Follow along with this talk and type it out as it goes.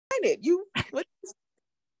disappointed.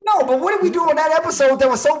 No, but what did we do on that episode that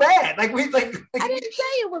was so bad? Like I didn't say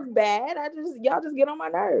it was bad. Y'all just get on my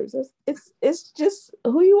nerves. It's just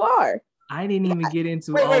who you are. I didn't even get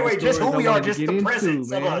into wait, just who we are, just the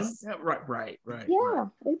presence of us. Yeah, right. Yeah,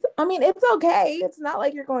 it's okay. It's not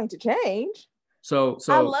like you're going to change. So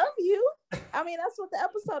I love you. I mean, that's what the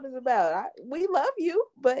episode is about. We love you,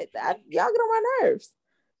 but y'all get on my nerves.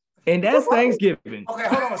 And that's Thanksgiving. Okay,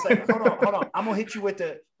 hold on a second. Hold on. I'm gonna hit you with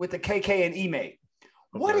the KK and Ime.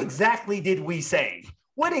 What exactly did we say?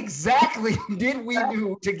 What exactly did we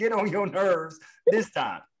do to get on your nerves this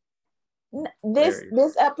time?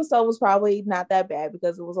 This episode was probably not that bad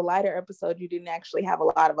because it was a lighter episode. You didn't actually have a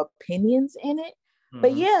lot of opinions in it. Mm-hmm.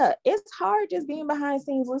 But yeah, it's hard just being behind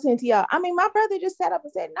scenes listening to y'all. I mean, my brother just sat up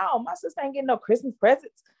and said, no, my sister ain't getting no Christmas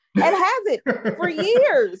presents. And has it for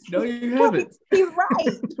years. No, you haven't. He's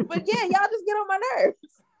right. But yeah, y'all just get on my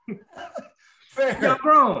nerves. Fair. Y'all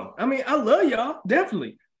grown. I mean, I love y'all,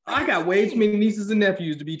 definitely. I got way too many nieces and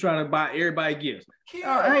nephews to be trying to buy everybody gifts.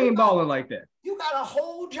 I ain't balling like that. You got a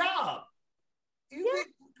whole job.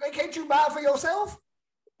 Can't you buy it for yourself?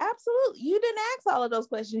 Absolutely. You didn't ask all of those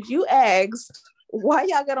questions. You asked why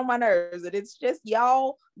y'all get on my nerves, and it's just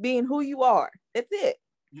y'all being who you are. That's it.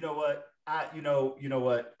 You know what? You know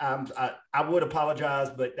what? I would apologize,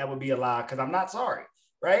 but that would be a lie because I'm not sorry.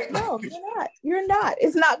 Right? No, you're not.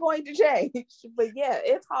 It's not going to change. But yeah,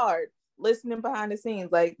 it's hard listening behind the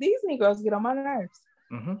scenes. Like, these Negroes get on my nerves.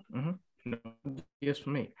 No, yes,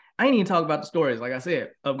 for me. I ain't even talk about the stories, like I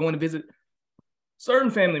said, of going to visit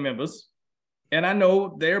certain family members. And I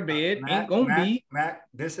know their bed ain't going to be. maK,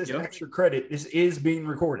 this is extra credit. This is being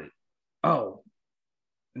recorded. Oh,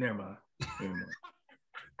 never mind.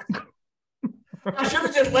 I should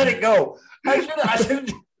have just let it go. I should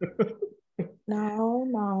have.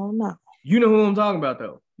 No. You know who I'm talking about,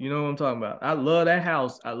 though. You know what I'm talking about. I love that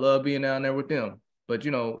house. I love being down there with them. But,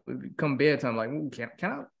 come bedtime, like,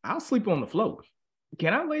 can I'll sleep on the floor.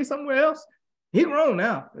 Can I lay somewhere else? He grown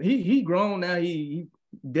now. He grown now. He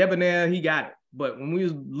debonair. He got it. But when we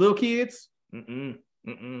was little kids, look,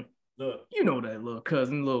 you know that little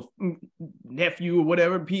cousin, little nephew or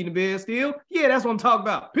whatever, pee in the bed still. Yeah, that's what I'm talking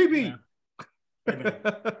about. PP.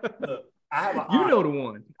 Look, I have an aunt. You know the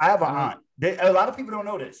one. I have an aunt. A lot of people don't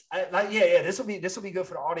know this. This will be good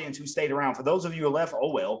for the audience who stayed around. For those of you who left,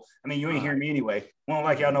 oh well. I mean, you ain't hearing me anyway. We don't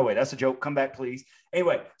like y'all no way. That's a joke. Come back, please.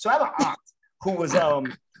 Anyway, so I have an aunt who was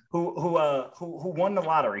who won the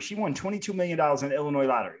lottery. She won $22 million in the Illinois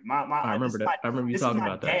lottery. I remember that. I remember you talking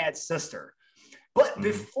about that. This is my dad's sister. But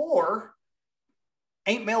before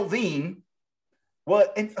Aunt Melvine,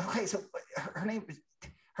 so her name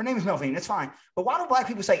is Melvine. That's fine. But why do Black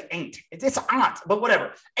people say Aunt? It's aunt, but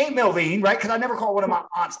whatever. Aunt Melvine, right? Because I never call one of my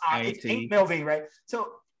aunts aunt. It's Aunt Melvine, right? So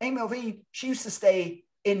Aunt Melvine, she used to stay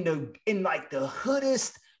in like the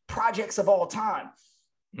hoodest projects of all time.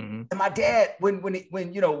 Mm-hmm. And my dad, when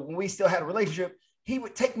we still had a relationship, he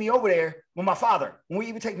would take me over there with my father. When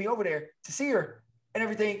he would take me over there to see her and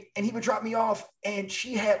everything, and he would drop me off, and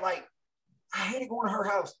she had I hated going to her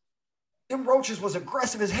house. Them roaches was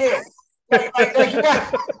aggressive as hell. Like you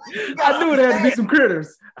I knew it had to be some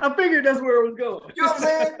critters. I figured that's where it was going. You know what I'm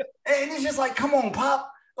saying? And it's just like, come on, Pop.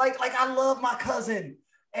 Like I love my cousin.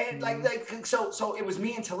 And so it was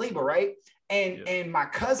me and Taliba, right? And my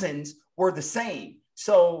cousins were the same.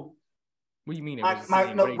 So what do you mean?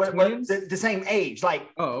 The same age. Like,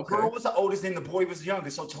 okay. Girl was the oldest and the boy was the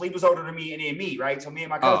youngest. So Talib was older than me and then me, right? So me and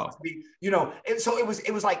my cousins, so it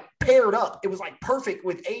was like paired up. It was like perfect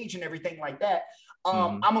with age and everything like that.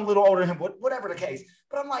 I'm a little older than him, whatever the case.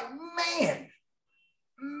 But I'm like,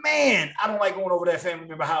 man, I don't like going over that family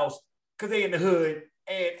member house because they in the hood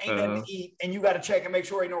and ain't nothing to eat, and you got to check and make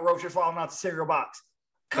sure ain't no roaches falling out the cereal box.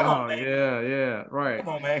 Come on, man. Yeah, right.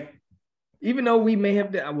 Come on, man. Even though we may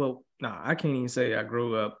have, I can't even say I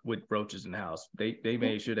grew up with roaches in the house. They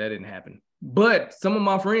made sure that didn't happen. But some of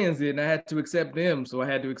my friends did, and I had to accept them, so I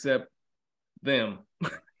had to accept them.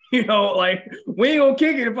 We ain't gonna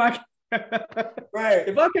kick it if I right.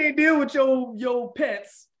 If I can't deal with your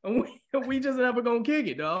pets, we just never gonna kick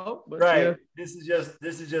it, dog. But right. Yeah. This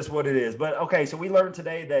is just what it is. But okay, so we learned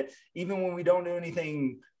today that even when we don't do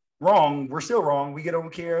anything wrong, we're still wrong. We get on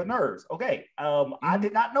Kiara's nerves. Okay. I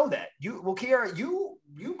did not know that. Kiara, you,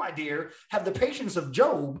 my dear, have the patience of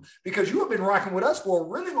Job because you have been rocking with us for a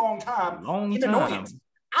really long time. Annoyance.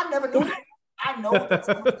 I never knew that. I know that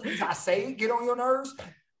some of the things I say get on your nerves,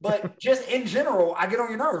 but just in general, I get on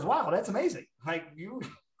your nerves. Wow, that's amazing.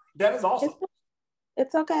 That is awesome.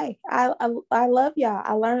 It's okay. I love y'all.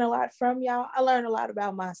 I learn a lot from y'all. I learn a lot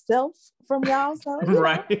about myself from y'all. So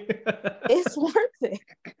right. It's worth it.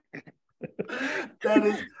 That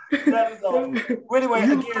is awful. Well, anyway,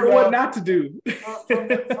 you again, what not to do. from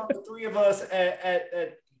the three of us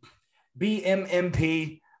at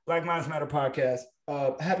BMMP, Black Minds Matter podcast.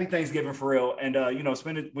 Happy Thanksgiving for real, and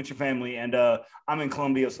spend it with your family. And I'm in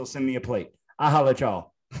Columbia, so send me a plate. I'll holler at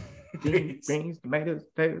y'all. Beans, tomatoes,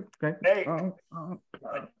 potatoes. Hey.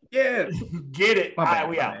 Yeah, get it. My All bad, right,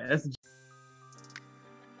 we my out. bad. That's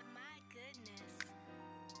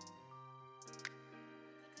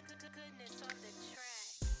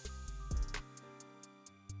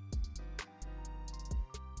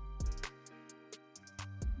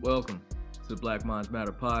Welcome to the Black Minds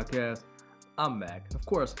Matter podcast. I'm maK. Of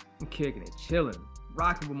course, I'm kicking it, chilling,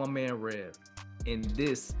 rocking with my man Rev. And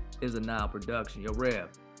this is a Now production. Yo, Rev,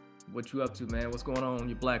 what you up to, man? What's going on in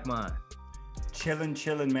your black mind? Chilling,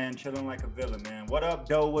 man. Chilling like a villain, man. What up,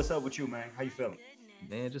 Doe? What's up with you, man? How you feeling?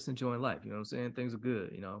 Man, just enjoying life. You know what I'm saying? Things are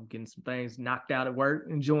good. Getting some things knocked out at work,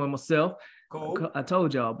 enjoying myself. Cool. I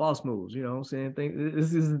told y'all, boss moves. You know what I'm saying?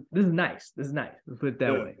 This is nice. This is nice. Let's put it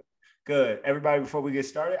that way. Good. Everybody, before we get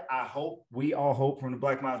started, we all hope from the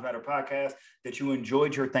Black Minds Matter podcast that you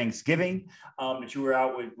enjoyed your Thanksgiving, that you were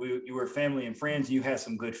out with you were family and friends, and you had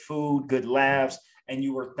some good food, good laughs, and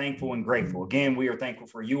you were thankful and grateful. Again, we are thankful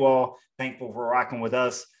for you all, thankful for rocking with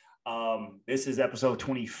us. This is episode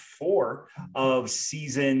 24 of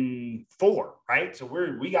season 4, right? So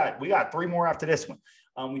we got 3 more after this one.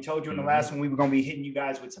 We told you in the last one we were going to be hitting you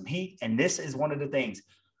guys with some heat, and this is one of the things.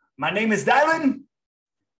 My name is Dylan.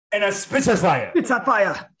 And a spits at fire. It's a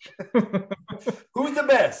fire. Who's the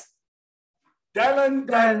best? Dylan.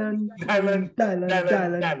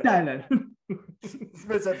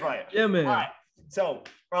 Spits at fire. Yeah, man. All right. So,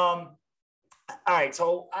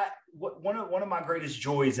 one of my greatest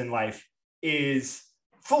joys in life is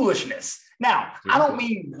foolishness. Now, I don't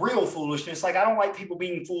mean real foolishness. Like, I don't like people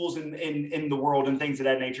being fools in the world and things of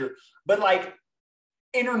that nature. But like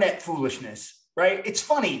internet foolishness, right? It's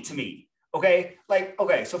funny to me. Okay.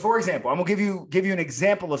 So for example, I'm gonna give you an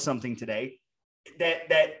example of something today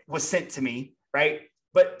that was sent to me, right?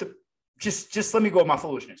 But just let me go with my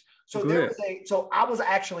foolishness. So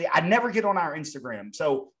I never get on our Instagram.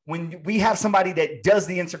 So when we have somebody that does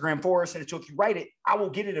the Instagram for us, and if you write it, I will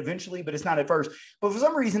get it eventually, but it's not at first. But for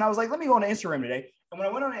some reason, I was like, let me go on Instagram today. And when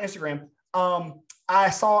I went on Instagram, I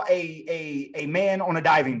saw a man on a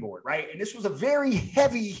diving board, right? And this was a very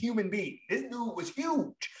heavy human being. This dude was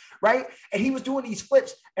huge, right? And he was doing these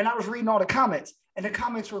flips, and I was reading all the comments, and the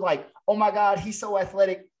comments were like, oh my God, he's so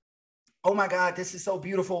athletic. Oh my God, this is so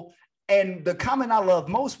beautiful. And the comment I loved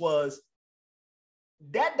most was,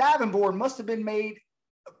 that diving board must have been made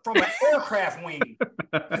from an aircraft wing.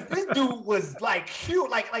 This dude was like huge,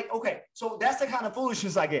 like, okay. So that's the kind of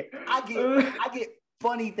foolishness I get. I get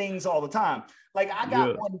funny things all the time. Like I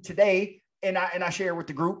got one today, and I share with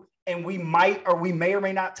the group, and we may or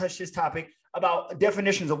may not touch this topic about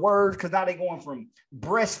definitions of words, because now they're going from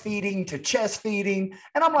breastfeeding to chest feeding,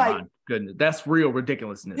 and I'm like, goodness, that's real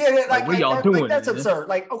ridiculousness. Yeah, like what y'all doing? Like, that's absurd.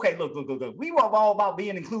 Like, okay, look. We were all about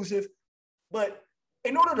being inclusive, but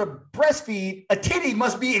in order to breastfeed, a titty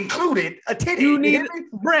must be included. A titty. You need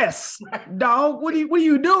breasts, dog. What are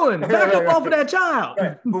you doing? Back up off of that child.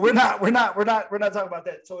 Right. But we're not talking about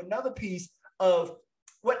that. So another piece of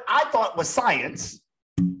what I thought was science,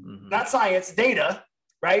 not science, data,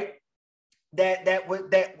 right? That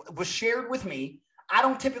was shared with me. I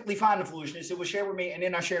don't typically find the foolishness. It was shared with me, and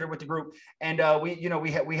then I shared it with the group. And we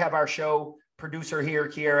have our show producer here,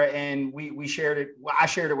 Kiera, and we shared it. Well, I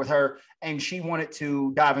shared it with her, and she wanted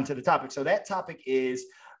to dive into the topic. So that topic is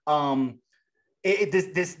this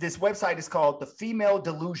website is called the Female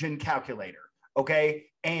Delusion Calculator. Okay,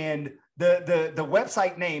 and the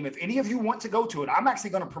website name, if any of you want to go to it, I'm actually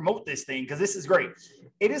going to promote this thing because this is great.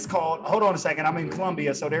 It is called. Hold on a second. I'm in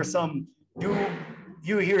Columbia, so there's some dude.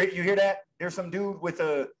 You hear that? There's some dude with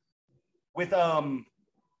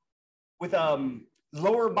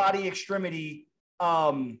lower body extremity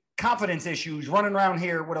confidence issues running around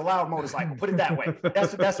here with a loud motorcycle. Put it that way.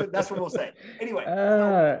 That's what we'll say. Anyway.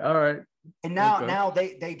 All right. And now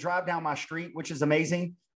they drive down my street, which is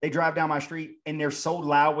amazing. They drive down my street and they're so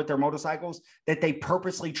loud with their motorcycles that they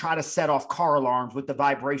purposely try to set off car alarms with the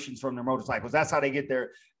vibrations from their motorcycles. That's how they get their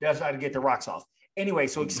rocks off. Anyway,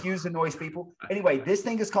 so excuse the noise, people. Anyway, this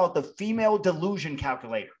thing is called the Female Delusion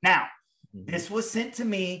Calculator. Now, this was sent to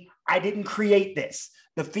me. I didn't create this.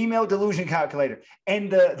 The Female Delusion Calculator.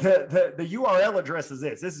 And the URL address is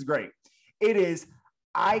this. This is great. It is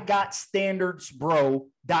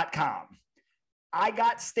igotstandardsbro.com.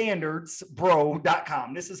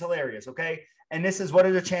 igotstandardsbro.com. This is hilarious, okay? And this is what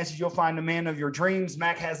are the chances you'll find the man of your dreams.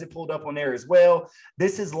 maK has it pulled up on there as well.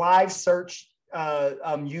 This is live search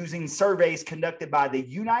using surveys conducted by the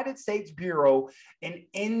United States Bureau and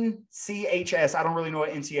NCHS. I don't really know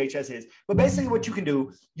what NCHS is, but basically what you can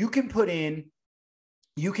do, you can put in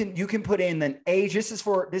an age. This is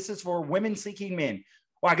for women seeking men.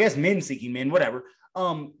 Well, I guess men seeking men, whatever.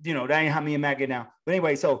 That ain't how me and maK get down. But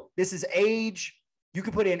anyway, so this is age. You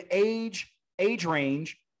can put in age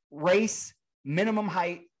range, race, minimum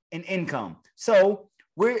height, and income. So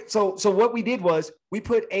what we did was we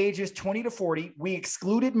put ages 20 to 40. We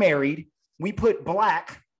excluded married. We put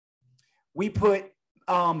black. We put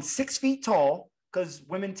 6 feet tall, because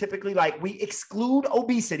women typically we exclude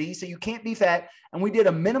obesity, so you can't be fat. And we did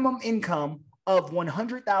a minimum income of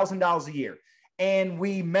 $100,000 a year. And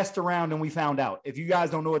we messed around and we found out. If you guys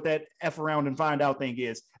don't know what that F around and find out thing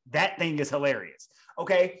is, that thing is hilarious.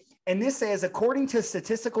 Okay. And this says, according to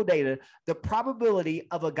statistical data, the probability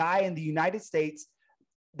of a guy in the United States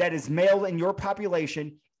that is male in your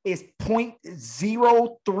population is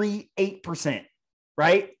 0.038%,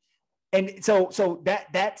 right? And so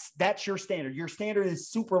that's your standard. Your standard is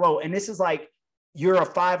super low. And this is like, you're a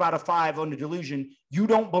 5 out of 5 on the delusion. You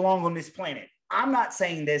don't belong on this planet. I'm not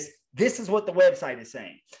saying this. This is what the website is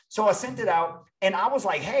saying. So I sent it out and I was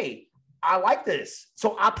like, hey, I like this.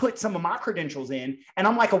 So I put some of my credentials in and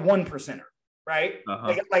I'm like a 1%er, right?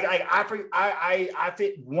 Uh-huh. I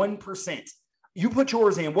fit 1%. You put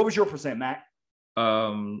yours in. What was your percent, maK?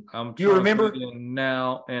 I'm do you remember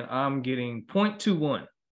now, and I'm getting 0.21.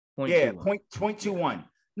 Yeah, 0.21.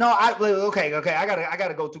 No, okay. I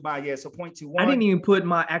gotta go through my So 0.21. I didn't even put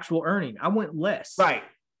my actual earning. I went less. Right.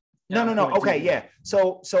 No. Okay, yeah.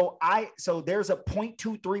 So there's a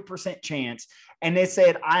 0.23% chance, and they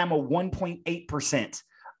said I am a 1.8%.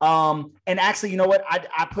 And actually, you know what?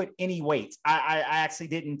 I put any weight. I actually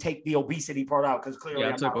didn't take the obesity part out because clearly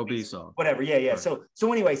I took obese. Whatever. Yeah. Right. So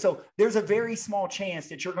anyway, so there's a very small chance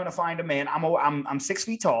that you're going to find a man. I'm 6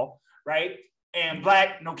 feet tall, right? And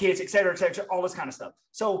black, no kids, et cetera, all this kind of stuff.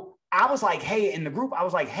 So I was like, hey, in the group, I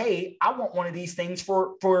was like, hey, I want one of these things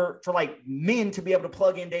for like men to be able to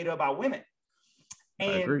plug in data about women.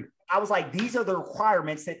 And I was like, these are the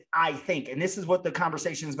requirements that I think, and this is what the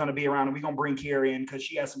conversation is going to be around. And we're going to bring Kiara in because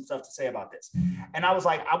she has some stuff to say about this. And I was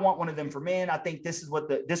like, I want one of them for men. I think this is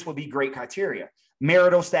this would be great criteria.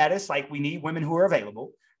 Marital status, like we need women who are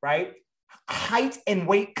available, right? Height and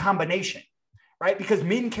weight combination, right? Because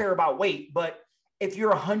men care about weight, but if you're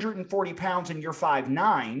 140 pounds and you're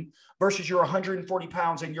 5'9" versus you're 140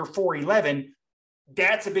 pounds and you're 4'11",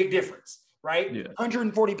 that's a big difference, right? Yeah.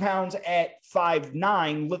 140 pounds at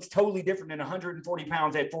 5'9" looks totally different than 140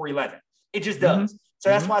 pounds at 4'11". It just does. Mm-hmm. So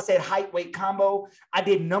that's why I said height, weight combo. I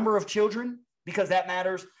did number of children because that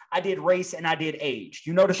matters. I did race and I did age.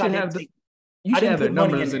 You notice you should have the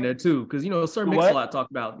numbers in there too, because Sir Mix-a-Lot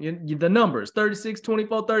talked about the numbers 36,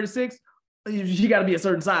 24, 36. You got to be a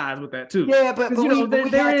certain size with that too. Yeah, but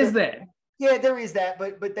there is that. Yeah, there is that,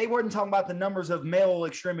 but they weren't talking about the numbers of male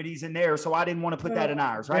extremities in there, so I didn't want to put that in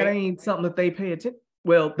ours, right? That ain't something that they pay attention.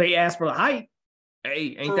 Well, they asked for the height.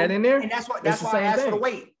 Hey, ain't that in there? And that's why I asked for the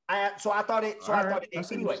weight. I thought it.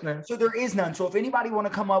 Anyway, so there is none. So if anybody want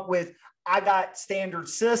to come up with, I got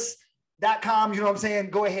standardsis.com, you know what I'm saying?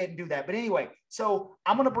 Go ahead and do that. But anyway, so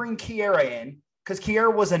I'm gonna bring Kiara in because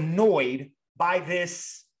Kiara was annoyed by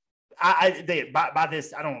this. By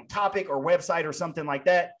this, I don't know, topic or website or something like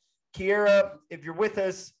that. Kiara, if you're with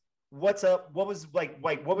us, what's up? What was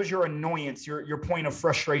what was your annoyance, your point of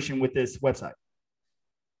frustration with this website?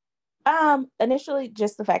 Initially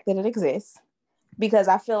just the fact that it exists, because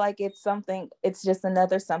I feel like it's just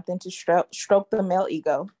another something to stroke the male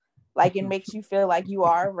ego. Like it makes you feel like you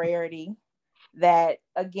are a rarity, that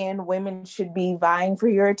again, women should be vying for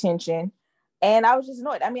your attention. And I was just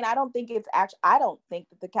annoyed. I mean, I don't think that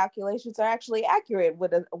the calculations are actually accurate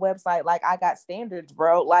with a website like I Got Standards,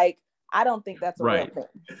 bro. Like, I don't think that's a real thing.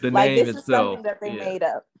 The like, name this itself, is something that they made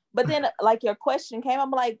up. But then, like, your question came,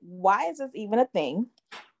 I'm like, why is this even a thing?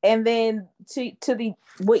 And then to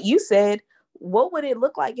what you said, what would it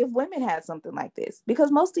look like if women had something like this?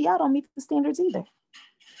 Because most of y'all don't meet the standards either.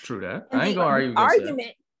 True that. I ain't gonna argue.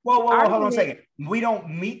 Argument. Well, hold on a second. We don't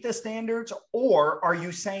meet the standards, or are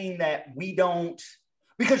you saying that we don't?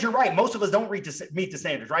 Because you're right. Most of us don't meet the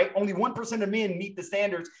standards, right? Only 1% of men meet the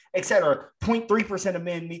standards, et cetera. 0.3% of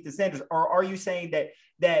men meet the standards. Or are you saying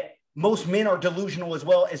that most men are delusional as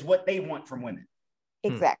well as what they want from women?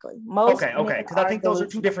 Exactly. Okay. Because I think those are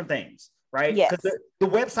two different things, right? Yes. Because the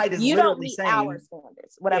website is you literally don't meet saying our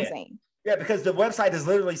standards. What I'm saying. Yeah, because the website is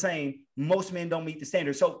literally saying most men don't meet the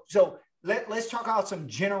standards. So let's talk about some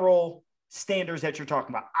general standards that you're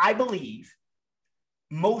talking about. I believe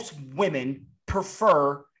most women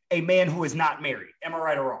prefer a man who is not married. Am I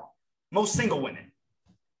right or wrong? Most single women.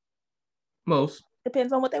 Most.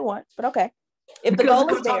 Depends on what they want, but okay. If the goal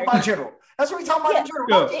is marriage, about general. That's what we're talking about in general.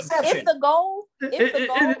 No exception. If the goal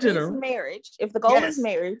is marriage, if the goal is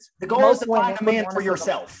marriage, the goal is to find a man for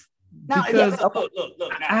yourself. Now, because look. Now.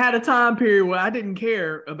 I had a time period where I didn't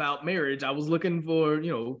care about marriage. I was looking for,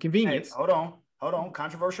 convenience. Hey, hold on.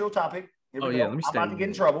 Controversial topic. Here we go. Let me I'm about to get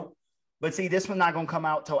in trouble. But see, this one's not going to come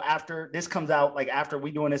out till after this comes out, like after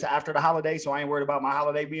we doing this after the holiday. So I ain't worried about my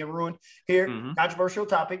holiday being ruined. Here, controversial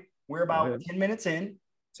topic. We're about 10 minutes in.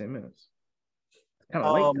 10 minutes. Kind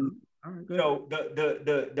of late. Right,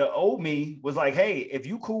 the old me was like, hey, if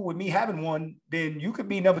you cool with me having one, then you could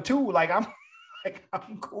be number two. I'm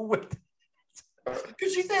cool with it.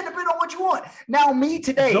 Because she said depend on what you want. Now me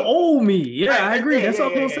today. The old me. Yeah, right, I agree. That's what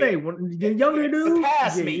I'm going to say. The younger dude. The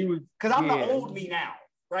past me. Because I'm the old me now.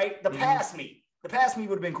 Right? The past me. The past me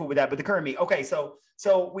would have been cool with that, but the current me. Okay, so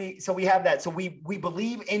we have that. So we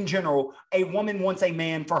believe in general a woman wants a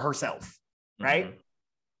man for herself. Right?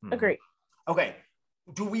 Agree. Okay.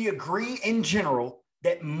 Do we agree in general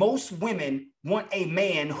that most women want a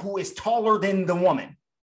man who is taller than the woman?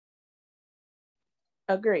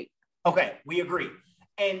 Agree. Okay, we agree.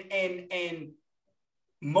 And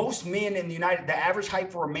most men in the average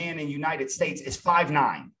height for a man in the United States is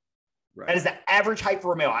 5'9". Right. That is the average height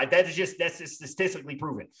for a male. That's just statistically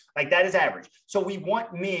proven. That is average. So we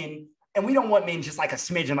want men, and we don't want men just like a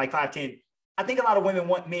smidgen, like 5'10". I think a lot of women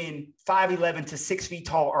want men 5'11" to 6 feet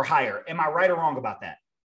tall or higher. Am I right or wrong about that?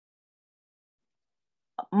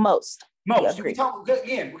 Most. We talk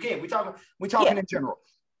again. We talking in general.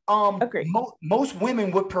 Agree. Most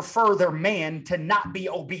women would prefer their man to not be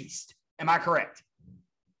obese. Am I correct?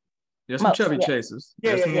 There's some chubby chasers.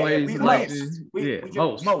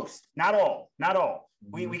 Most. Not all.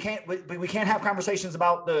 We can't have conversations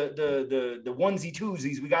about the onesie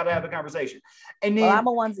twosies. We got to have a conversation. And then I'm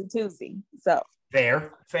a onesie twosie, so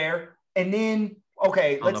fair. And then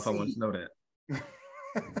okay, I don't know if I want to know that.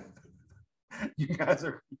 You guys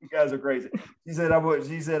are crazy. She said I'm a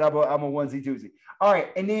onesie twosie. All right,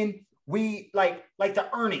 and then we like the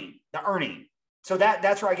earning. So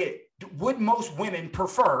that's where I get it. Would most women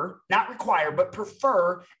prefer, not require, but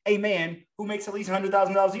prefer a man who makes at least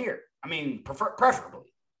 $100,000 a year? I mean,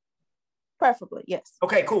 preferably. Preferably, yes.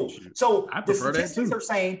 Okay, cool. So the statistics are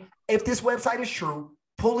saying if this website is true,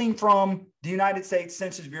 pulling from the United States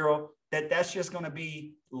Census Bureau, that's just going to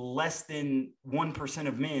be less than 1%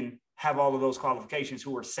 of men have all of those qualifications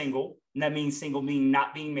who are single. And that means single meaning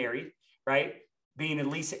not being married, right? Being at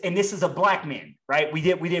least, and this is a black man, right? We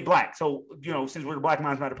did black. So, since we're the Black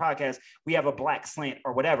Minds Matter podcast, we have a black slant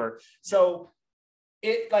or whatever. So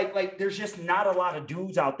it like there's just not a lot of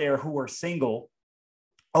dudes out there who are single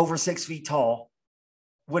over 6 feet tall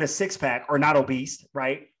with a six pack or not obese,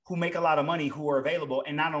 right? Who make a lot of money, who are available.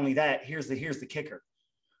 And not only that, here's the kicker.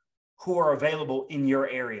 Who are available in your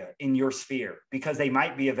area, in your sphere, because they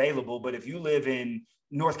might be available. But if you live in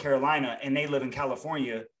North Carolina and they live in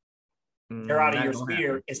California, they're out of your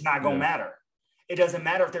sphere. It's not going to matter. It doesn't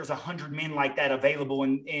matter if there's 100 men like that available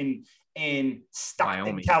in Stockton,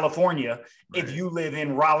 Wyoming, California. Right. If you live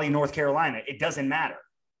in Raleigh, North Carolina, it doesn't matter.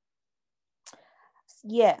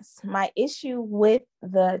 Yes. My issue with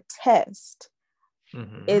the test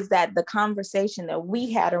is that the conversation that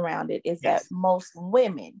we had around it is that most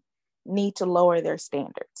women need to lower their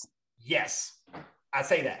standards. Yes. I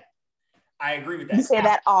say that. I agree with that. You say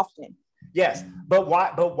that often. Yes, but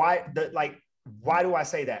why do I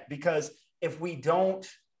say that? Because if we're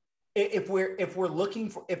looking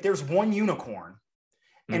for, if there's one unicorn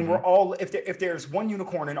and we're all, if there's one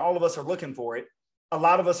unicorn and all of us are looking for it, a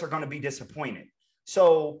lot of us are going to be disappointed.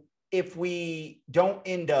 So if we don't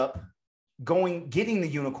end up getting the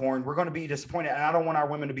unicorn, we're going to be disappointed. And I don't want our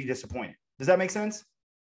women to be disappointed. Does that make sense?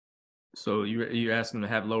 So you ask them to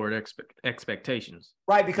have lowered expectations.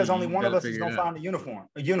 Right, because only one of us is going to find a unicorn.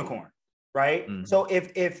 Right. So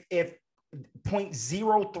if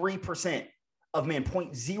 0.03% of men,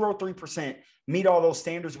 0.03% meet all those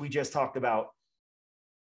standards we just talked about,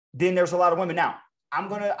 then there's a lot of women. Now, I'm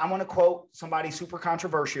gonna quote somebody super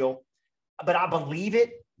controversial, but I believe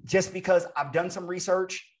it just because I've done some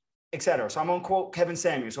research, etc. So I'm gonna quote Kevin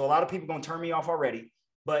Samuels. So a lot of people are gonna turn me off already,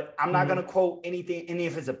 but I'm not gonna quote any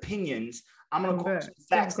of his opinions. I'm gonna quote some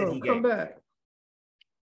facts that he gave. Come back.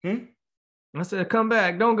 I said, come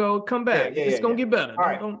back. Don't go. Come back. It's going to get better. All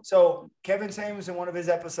right. So Kevin Samuels in one of his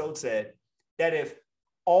episodes said that if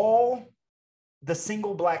all the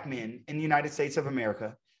single black men in the United States of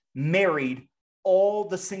America married all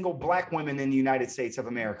the single black women in the United States of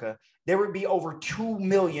America, there would be over 2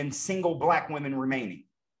 million single black women remaining.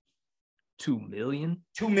 2 million?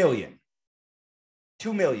 2 million.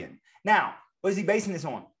 2 million. Now, what is he basing this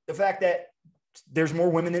on? The fact that there's more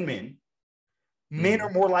women than men. Men are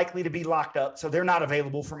more likely to be locked up, so they're not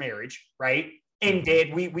available for marriage, right? And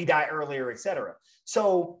dead, we die earlier, etc.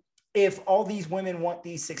 So if all these women want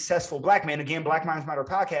these successful black men, again, Black Minds Matter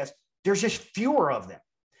podcast, there's just fewer of them.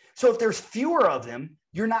 So if there's fewer of them,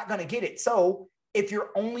 you're not going to get it. So if you're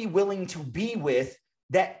only willing to be with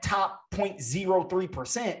that top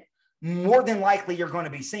 0.03%, more than likely you're going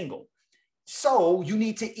to be single. So you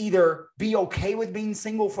need to either be okay with being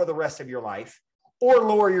single for the rest of your life or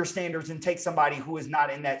lower your standards and take somebody who is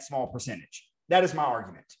not in that small percentage. That is my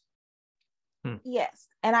argument. Yes,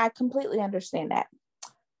 and I completely understand that.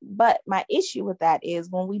 But my issue with that is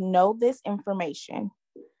when we know this information,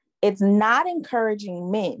 it's not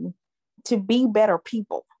encouraging men to be better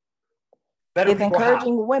people. It's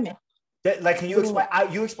encouraging women. Like, can you explain?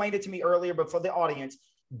 You explained it to me earlier, but for the audience,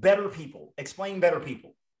 better people. Explain better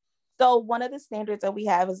people. So one of the standards that we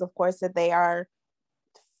have is, of course, that they are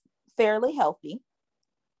fairly healthy.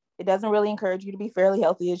 It doesn't really encourage you to be fairly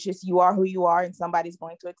healthy. It's just you are who you are and somebody's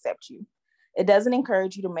going to accept you. It doesn't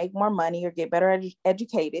encourage you to make more money or get better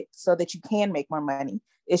educated so that you can make more money.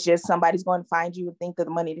 It's just somebody's going to find you and think that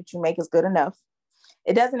the money that you make is good enough.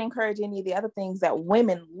 It doesn't encourage any of the other things that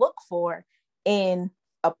women look for in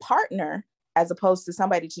a partner as opposed to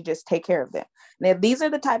somebody to just take care of them. Now, these are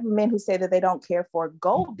the type of men who say that they don't care for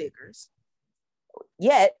gold diggers.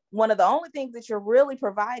 Yet, one of the only things that you're really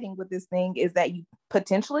providing with this thing is that you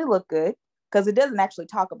potentially look good, because it doesn't actually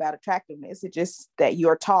talk about attractiveness. It's just that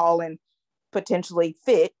you're tall and potentially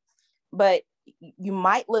fit, but you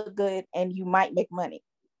might look good and you might make money.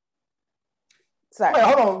 Sorry. Wait,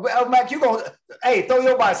 hold on, Mac. You go. Hey, throw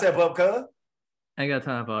your bicep up, cuz. I ain't got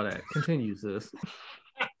time for all that. Continue, sis.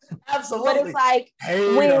 Absolutely. But it's like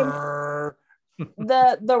hater. When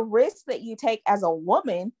the risk that you take as a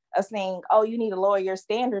woman of saying, oh, you need to lower your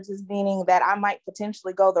standards, is meaning that I might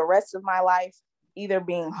potentially go the rest of my life either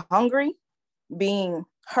being hungry, being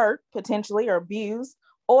hurt potentially or abused,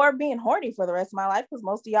 or being horny for the rest of my life, because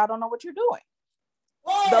most of y'all don't know what you're doing.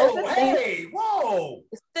 Whoa,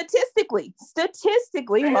 Statistically,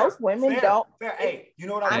 fair, most women don't. Fair. Hey, you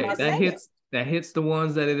know what I mean? That hits the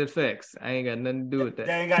ones that it affects. I ain't got nothing to do with that.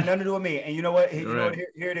 That ain't got nothing to do with me. And you know what? Here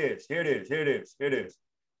it is.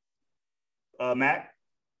 Mac,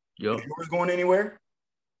 yo, is yours going anywhere?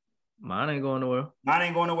 Mine ain't going nowhere. Mine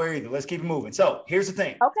ain't going nowhere either. Let's keep it moving. So here's the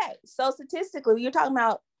thing. Okay, so statistically, you're talking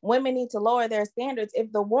about women need to lower their standards.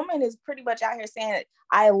 If the woman is pretty much out here saying,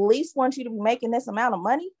 I at least want you to be making this amount of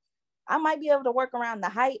money, I might be able to work around the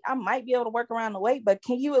height. I might be able to work around the weight, but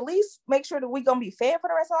can you at least make sure that we're going to be fair for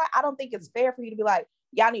the rest of our life? I don't think it's fair for you to be like,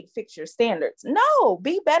 y'all need to fix your standards. No,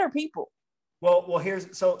 be better people. Well,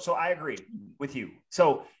 here's, so I agree with you.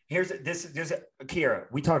 So there's Kira,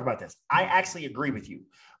 we talked about this. I actually agree with you,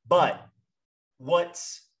 but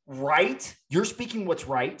what's right, you're speaking what's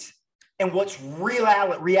right, and what's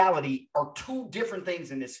reality are two different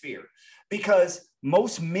things in this sphere, because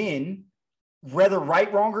most men, whether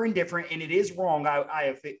right, wrong, or indifferent, and it is wrong,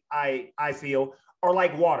 I feel, are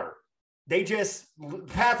like water. They just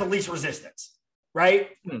path of least resistance, right?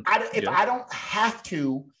 If I don't have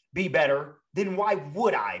to be better, then why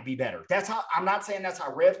would I be better? That's how, I'm not saying that's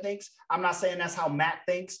how Rev thinks. I'm not saying that's how Matt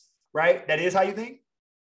thinks, right? That is how you think?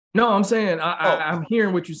 No, I'm saying I'm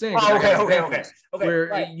hearing what you're saying. Oh, okay. Where,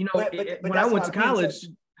 right. But when I went to college,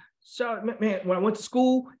 when I went to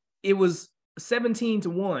school, it was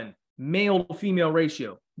 17-1 male to female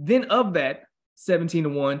ratio. Then of that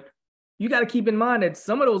 17-1, you got to keep in mind that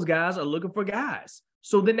some of those guys are looking for guys.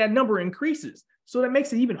 So then that number increases. So that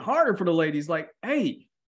makes it even harder for the ladies. Like, hey,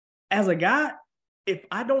 as a guy, if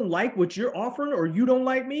I don't like what you're offering or you don't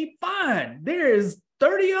like me, fine. There is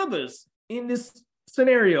 30 others in this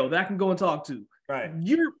scenario that I can go and talk to. Right.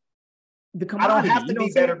 You're the commodity. I don't have to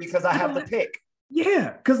be better because I have the pick.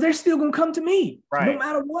 Yeah, because they're still going to come to me. Right. No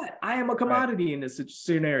matter what. I am a commodity in this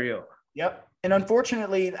scenario. Yep. And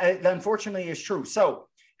unfortunately it's true. So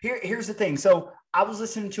here's the thing. So I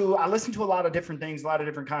listened to a lot of different things, a lot of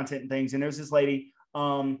different content and things. And there's this lady,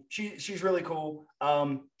 she's really cool.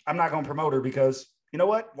 I'm not going to promote her because you know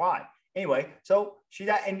what? Why? Anyway, so she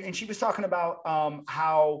was talking about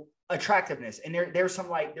how attractiveness, and there's some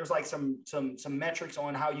metrics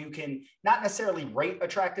on how you can not necessarily rate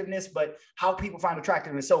attractiveness, but how people find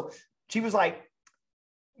attractiveness. So she was like,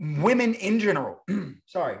 women in general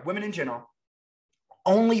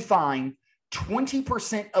only find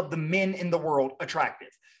 20% of the men in the world attractive.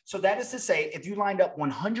 So that is to say, if you lined up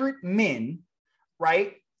 100 men,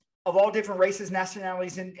 right, of all different races,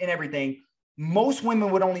 nationalities, and everything, most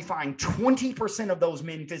women would only find 20% of those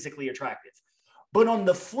men physically attractive. But on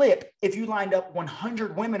the flip, if you lined up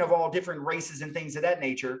 100 women of all different races and things of that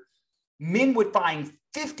nature, men would find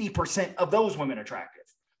 50% of those women attractive.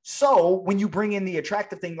 So when you bring in the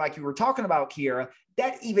attractive thing, like you were talking about, Kiera,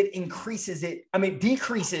 that even decreases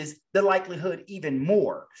the likelihood even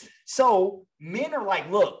more. So men are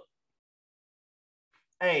like, look,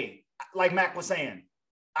 hey, like maK was saying,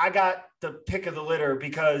 I got the pick of the litter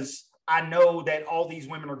because I know that all these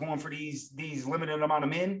women are going for these limited amount of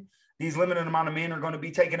men. These limited amount of men are going to be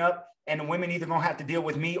taken up, and the women either going to have to deal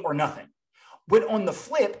with me or nothing. But on the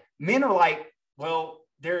flip, men are like, well,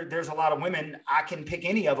 there's a lot of women. I can pick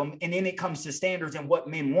any of them. And then it comes to standards and what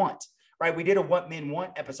men want, right? We did a what men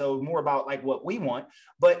want episode more about like what we want,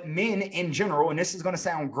 but men in general, and this is going to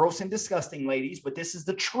sound gross and disgusting, ladies, but this is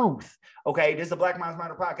the truth. Okay. This is the Black Minds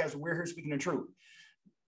Matter podcast. We're here speaking the truth.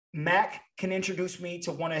 maK can introduce me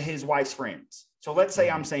to one of his wife's friends. So let's say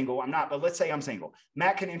I'm single. I'm not, but let's say I'm single.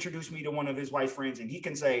 maK can introduce me to one of his wife's friends, and he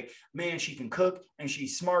can say, man, she can cook and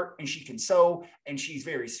she's smart and she can sew and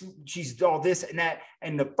she's all this and that.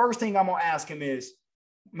 And the first thing I'm going to ask him is,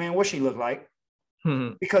 man, what she look like?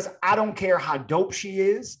 Because I don't care how dope she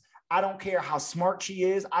is. I don't care how smart she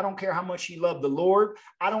is. I don't care how much she loved the Lord.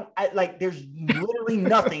 There's literally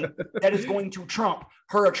nothing that is going to trump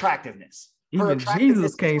her attractiveness. Even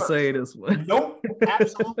Jesus can't say this one. Nope,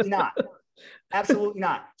 absolutely not. Absolutely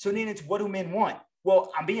not. So then it's, what do men want?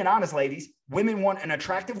 Well, I'm being honest, ladies. Women want an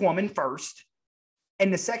attractive woman first.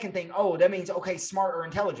 And the second thing, that means, okay, smart or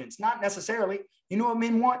intelligence. Not necessarily. You know what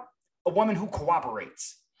men want? A woman who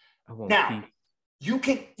cooperates. Now, you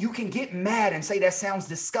can get mad and say that sounds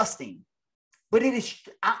disgusting. But it is,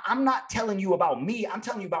 I'm not telling you about me. I'm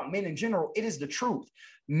telling you about men in general. It is the truth.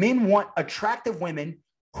 Men want attractive women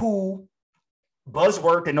who,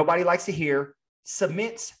 buzzword that nobody likes to hear,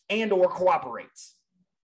 submits and or cooperates,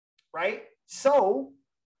 right? So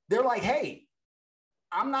they're like, hey,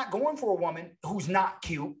 I'm not going for a woman who's not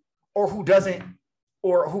cute or who doesn't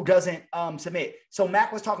submit. So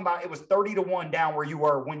maK was talking about, it was 30-1 down where you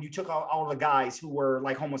were when you took all the guys who were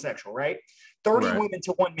like homosexual, right? 30 women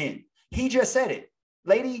to 1 man. He just said it.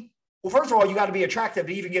 Lady, well, first of all, you got to be attractive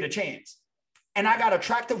to even get a chance. And I got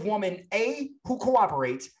attractive woman A who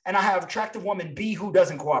cooperates, and I have attractive woman B who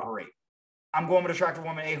doesn't cooperate. I'm going with attractive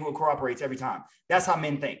woman A who cooperates every time. That's how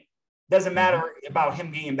men think. Doesn't matter about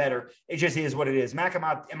him being better. It just is what it is. maK,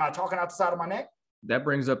 am I talking out the side of my neck? That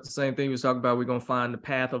brings up the same thing we was talking about. We're going to find the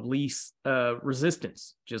path of least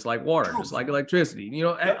resistance, just like water, just like electricity. You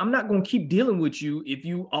know, I'm not going to keep dealing with you if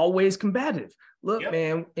you always combative. Look,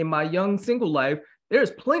 man, in my young single life,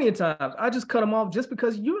 there's plenty of times I just cut them off just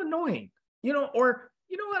because you're annoying, you know, or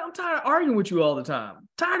you know what? I'm tired of arguing with you all the time.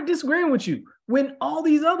 Tired of disagreeing with you when all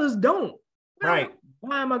these others don't. Right.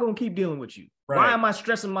 Why am I going to keep dealing with you? Right. Why am I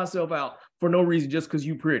stressing myself out for no reason just because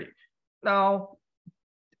you pretty? No,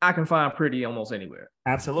 I can find pretty almost anywhere.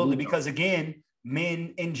 Absolutely. Because again,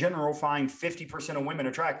 men in general find 50% of women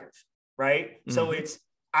attractive, right? So it's,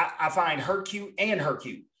 I find her cute and her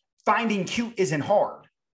cute. Finding cute isn't hard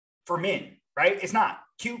for men, right? It's not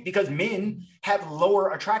cute because men have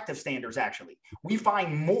lower attractive standards. Actually, we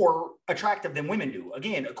find more attractive than women do.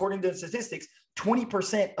 Again, according to the statistics,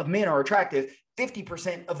 20% of men are attractive,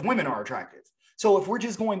 50% of women are attractive. So if we're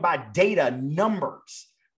just going by data numbers,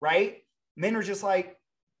 right? Men are just like,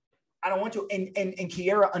 I don't want to. And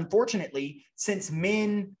Kiera, unfortunately, since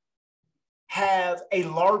men have a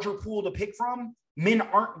larger pool to pick from, men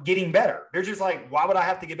aren't getting better. They're just like, why would I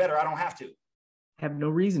have to get better? I don't have to. Have no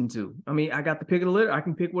reason to. I mean, I got the pick of the litter. I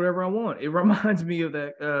can pick whatever I want. It reminds me of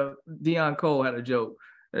that Deion Cole had a joke.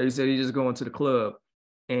 He said he just going to the club,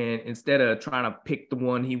 and instead of trying to pick the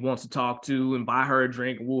one he wants to talk to and buy her a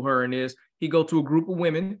drink, woo her and this, he go to a group of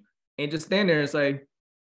women and just stand there and say,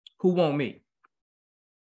 who want me?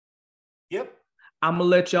 Yep. I'm going to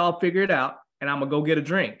let y'all figure it out, and I'm going to go get a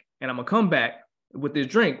drink, and I'm going to come back with this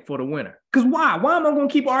drink for the winner. Because why? Why am I going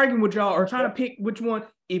to keep arguing with y'all or trying to pick which one?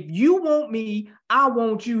 If you want me, I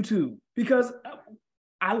want you to. Because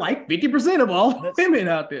I like 50% of all women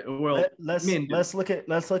out there. Well, let's look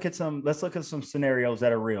at some scenarios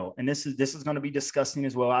that are real. And this is going to be disgusting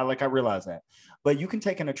as well. I realize that. But you can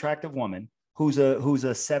take an attractive woman who's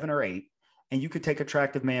a 7 or 8. And you could take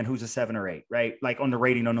attractive man who's a 7 or 8, right? Like on the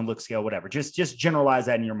rating, on the look scale, whatever. Just generalize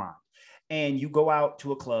that in your mind. And you go out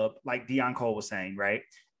to a club, like Deion Cole was saying, right?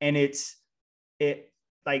 And it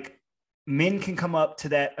like men can come up to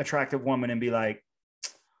that attractive woman and be like,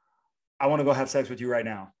 I want to go have sex with you right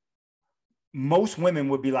now. Most women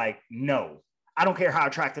would be like, no, I don't care how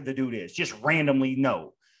attractive the dude is. Just randomly,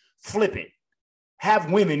 no. Flip it.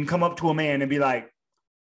 Have women come up to a man and be like,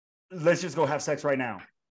 let's just go have sex right now.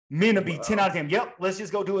 Men will be 10 out of 10. Yep, let's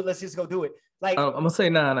just go do it. Let's just go do it. Like I'm gonna say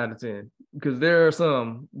 9 out of 10 because there's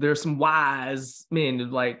some wise men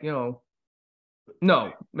that like, no,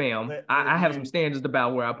 ma'am. I have some standards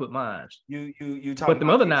about where I put mine. You but the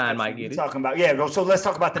other 9 might get it. Talking about so let's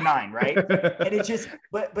talk about the 9, right? And it's just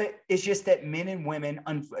but it's just that men and women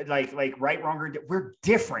like right, wrong, or we're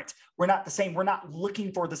different. We're not the same. We're not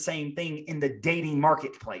looking for the same thing in the dating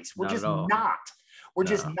marketplace. We're just not. We're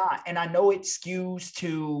just not. And I know it skews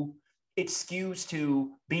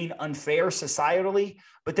to being unfair societally,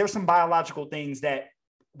 but there's some biological things that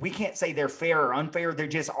we can't say they're fair or unfair. They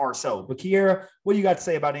just are so. But Kiera, what do you got to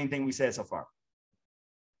say about anything we said so far?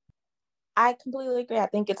 I completely agree. I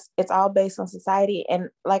think it's all based on society. And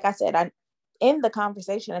like I said, in the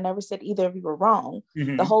conversation, I never said either of you were wrong.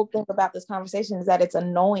 Mm-hmm. The whole thing about this conversation is that it's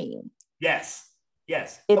annoying. Yes.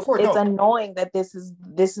 It's annoying that this is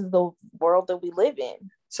the world that we live in.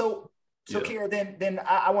 So Kiera, then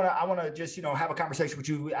I want to just, have a conversation with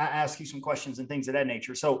you. I ask you some questions and things of that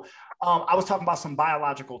nature. So I was talking about some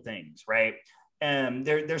biological things, right? And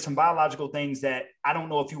there's some biological things that I don't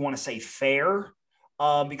know if you want to say fair,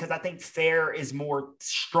 because I think fair is more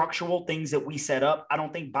structural things that we set up. I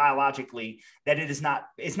don't think biologically that it's not,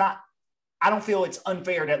 I don't feel it's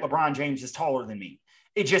unfair that LeBron James is taller than me.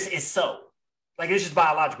 It just is so. Like, it's just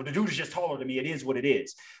biological. The dude is just taller than me. It is what it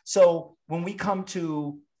is. So when we come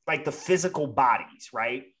to like the physical bodies,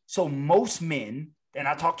 right? So most men, and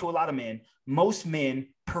I talk to a lot of men, most men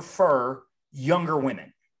prefer younger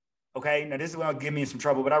women. Okay. Now this is going to give me some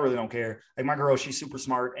trouble, but I really don't care. Like my girl, she's super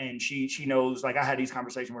smart and she knows, like I had these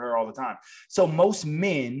conversations with her all the time. So most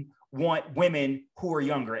men want women who are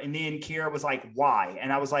younger. And then Kiera was like, why?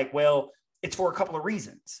 And I was like, well, it's for a couple of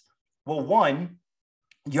reasons. Well, one,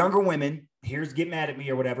 younger women, get mad at me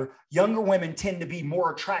or whatever. Younger women tend to be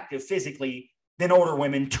more attractive physically than older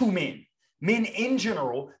women to men. Men in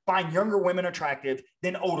general find younger women attractive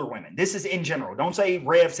than older women. This is in general. Don't say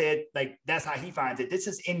Rev said like that's how he finds it. This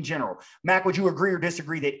is in general. maK, would you agree or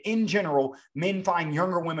disagree that in general, men find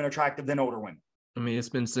younger women attractive than older women? I mean, it's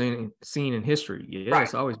been seen in history. Yeah, right.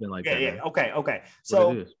 It's always been like that. Yeah. Okay.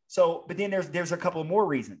 So, but then there's a couple of more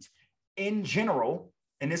reasons. In general,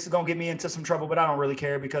 and this is going to get me into some trouble, but I don't really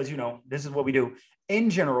care because, this is what we do. In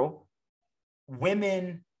general,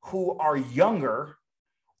 women who are younger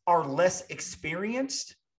are less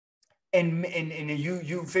experienced. And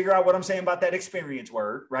you figure out what I'm saying about that experience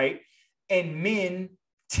word, right? And men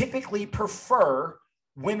typically prefer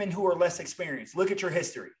women who are less experienced. Look at your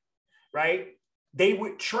history, right? They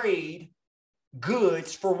would trade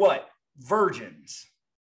goods for what? Virgins.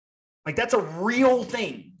 Like that's a real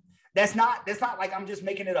thing. That's not like I'm just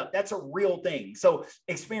making it up. That's a real thing. So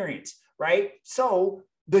experience, right? So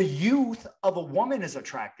the youth of a woman is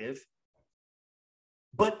attractive,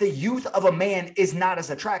 but the youth of a man is not as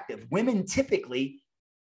attractive. Women typically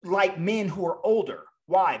like men who are older.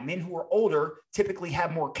 Why? Men who are older typically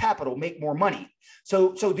have more capital, make more money.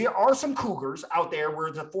 So there are some cougars out there where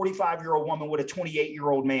it's a 45-year-old woman with a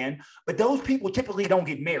 28-year-old man, but those people typically don't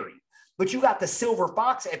get married. But you got the silver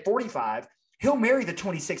fox at 45. He'll marry the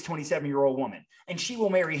 26, 27-year-old woman, and she will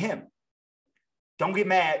marry him. Don't get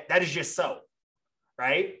mad. That is just so,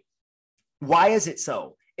 right? Why is it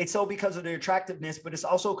so? It's so because of the attractiveness, but it's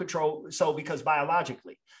also so because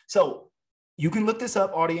biologically. So you can look this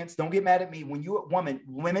up, audience. Don't get mad at me. When you're a woman,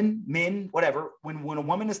 women, men, whatever, when a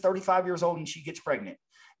woman is 35 years old and she gets pregnant,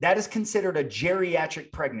 that is considered a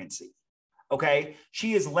geriatric pregnancy. Okay.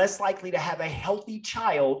 She is less likely to have a healthy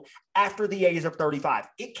child after the age of 35.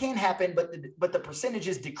 It can happen, but the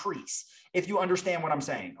percentages decrease if you understand what I'm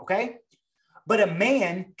saying. Okay. But a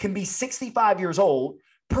man can be 65 years old,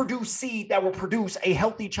 produce seed that will produce a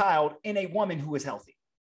healthy child in a woman who is healthy.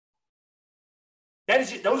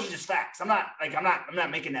 Those are just facts. I'm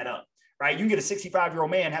not making that up, right? You can get a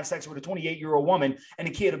 65-year-old man, have sex with a 28-year-old woman, and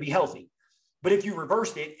the kid will be healthy. But if you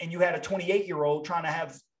reversed it and you had a 28-year-old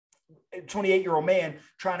man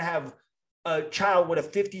trying to have a child with a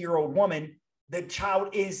 50-year-old woman, the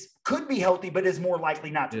child could be healthy, but is more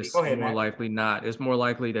likely not to be. Go ahead, man. Likely not. It's more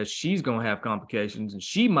likely that she's going to have complications and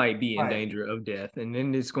she might be in danger of death. And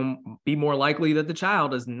then it's going to be more likely that the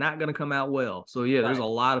child is not going to come out well. So yeah, there's a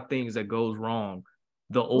lot of things that goes wrong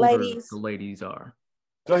the older the ladies are.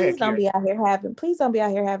 Go ahead. Please don't be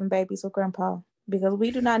out here having babies with grandpa, because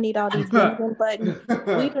we do not need all these Benjamin Button.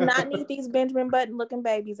 We do not need these Benjamin Button looking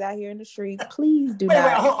babies out here in the streets. Please do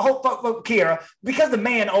not. Hold, Kiera. Because the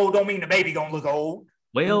man old don't mean the baby gonna look old.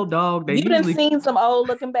 Well, dog, you done seen some old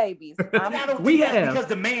looking babies. We have because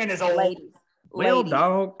the man is old.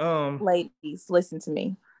 Ladies, listen to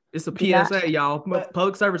me. It's a PSA, y'all.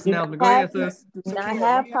 Public service announcement. Go ahead, sis. Do not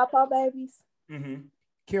have papa babies. Mm-hmm.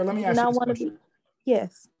 Kira, let me ask you this question.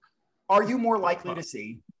 Yes. Are you more likely to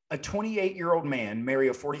see a 28-year-old man marry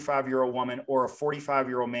a 45-year-old woman or a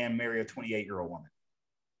 45-year-old man marry a 28-year-old woman?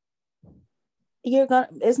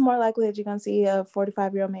 It's more likely that you're gonna see a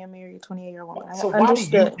 45-year-old man marry a 28-year-old woman. So why do you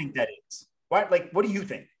think that is? Why, what do you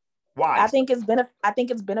think? Why? I think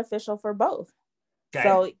it's beneficial for both. Okay.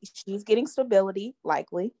 So she's getting stability,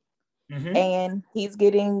 likely, and he's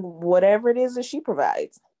getting whatever it is that she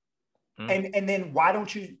provides. And then why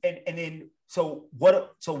don't you? And then so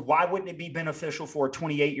what? So why wouldn't it be beneficial for a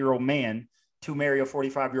 28-year-old man to marry a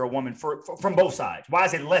 45-year-old woman from both sides? Why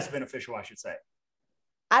is it less beneficial? I should say.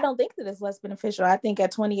 I don't think that it's less beneficial. I think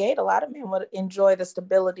at 28, a lot of men would enjoy the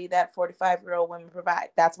stability that 45-year-old women provide.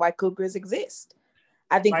 That's why cougars exist.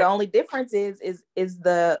 I think the only difference is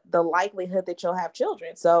the likelihood that you'll have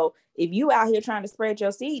children. So if you out here trying to spread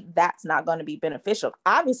your seed, that's not going to be beneficial.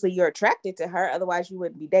 Obviously, you're attracted to her. Otherwise, you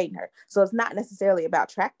wouldn't be dating her. So it's not necessarily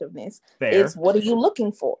about attractiveness. Fair. It's what are you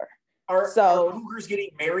looking for? Are cougars getting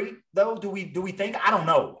married though? Do we think? I don't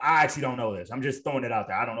know. I actually don't know this. I'm just throwing it out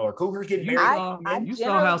there. I don't know. Are cougars getting married? You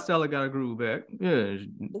saw how Stella got a groove back. Yeah.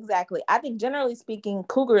 Exactly. I think generally speaking,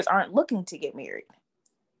 cougars aren't looking to get married.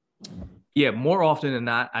 Yeah, more often than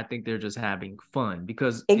not, I think they're just having fun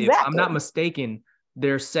because if I'm not mistaken,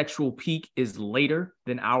 their sexual peak is later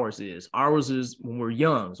than ours is. Ours is when we're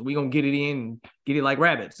young. So we're going to get it in, get it like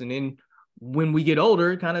rabbits. And then when we get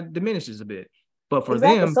older, it kind of diminishes a bit. But for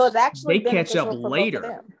them, so it's actually they catch up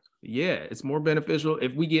later. Yeah, it's more beneficial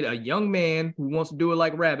if we get a young man who wants to do it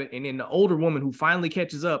like rabbit and then the older woman who finally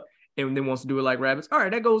catches up and then wants to do it like rabbits. All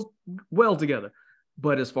right, that goes well together.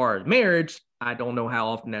 But as far as marriage, I don't know how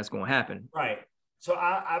often that's going to happen. Right. So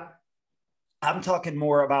I'm talking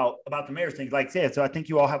more about the marriage thing. Like I said, so I think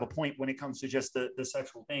you all have a point when it comes to just the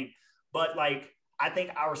sexual thing. But like, I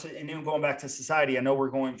think and then going back to society, I know we're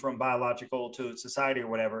going from biological to society or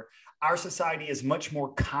whatever. Our society is much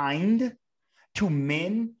more kind to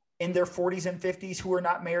men in their 40s and 50s who are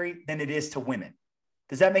not married than it is to women.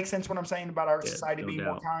 Does that make sense what I'm saying about our society being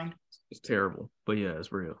more kind? It's terrible, but yeah,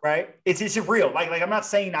 it's real. Right? It's real. Like I'm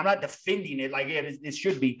not defending it. Like it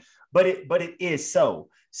should be, but it is so.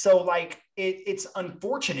 So like it's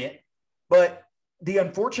unfortunate, but the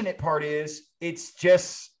unfortunate part is it's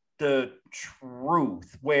just the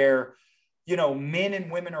truth where, men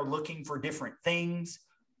and women are looking for different things.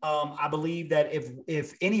 I believe that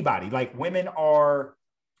if anybody, like women are,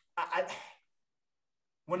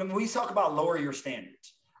 when we talk about lower your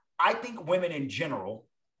standards, I think women in general,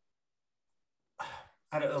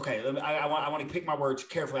 I want to pick my words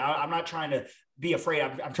carefully. I'm not trying to be afraid.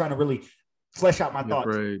 I'm trying to really flesh out my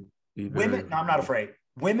thoughts. Women, no, I'm not afraid.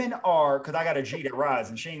 Women are, because I got a G that rides,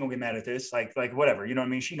 and she ain't gonna get mad at this. Like whatever, you know what I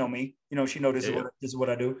mean? She know me. She know this is what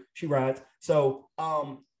I do. She rides. So,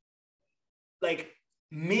 like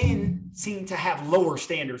men seem to have lower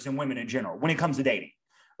standards than women in general when it comes to dating,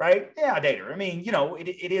 right? Yeah, I date her. I mean,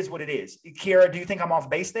 it is what it is. Kiara, do you think I'm off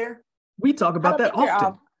base there? We talk about that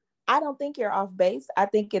often. I don't think you're off base. I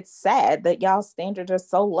think it's sad that y'all standards are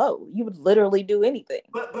so low. You would literally do anything.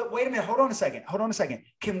 But wait a minute. Hold on a second.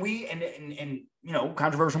 Can we, and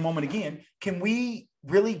controversial moment again, can we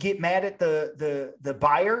really get mad at the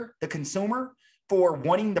buyer, the consumer, for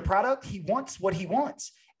wanting the product? He wants what he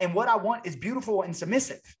wants. And what I want is beautiful and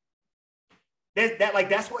submissive.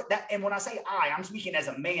 That's what and when I say I'm speaking as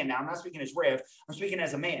a man now. I'm not speaking as Rev. I'm speaking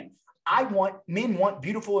as a man. Men want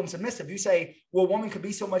beautiful and submissive. You say, well, a woman could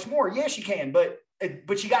be so much more. Yeah, she can, but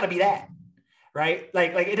she got to be that, right?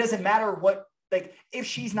 Like it doesn't matter what, like if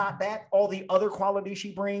she's not that, all the other qualities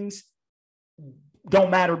she brings don't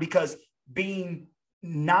matter because being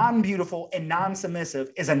non-beautiful and non-submissive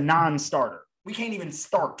is a non-starter. We can't even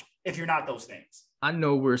start if you're not those things. I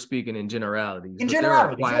know we're speaking in generalities. There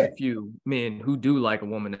are quite a few men who do like a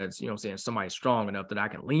woman that's, somebody strong enough that I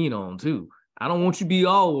can lean on too. I don't want you to be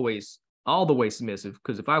all the way submissive,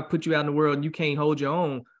 because if I put you out in the world and you can't hold your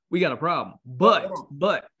own, we got a problem.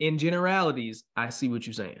 But in generalities, I see what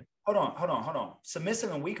you're saying. Hold on.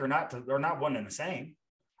 Submissive and weak are not one and the same.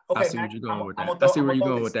 Okay, I see what you're going with that. I see where you're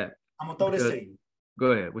going with that. I'm gonna throw this to you.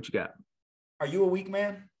 Go ahead. What you got? Are you a weak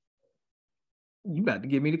man? You about to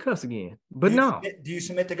get me to cuss again. But no. Do you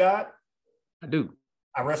submit to God? I do.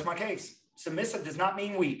 I rest my case. Submissive does not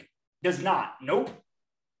mean weak. Does not. Nope.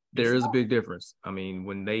 There is a big difference. I mean,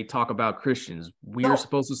 when they talk about Christians, we are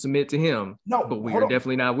supposed to submit to him, but we are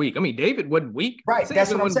definitely not weak. I mean, David wasn't weak. Right.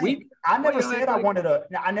 That's what I'm saying. Weak. I never said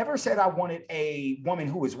I wanted a woman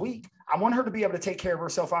who was weak. I want her to be able to take care of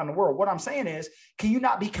herself out in the world. What I'm saying is, can you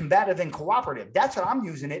not be combative and cooperative? That's what I'm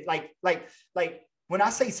using it. Like when I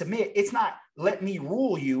say submit, it's not let me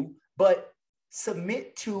rule you, but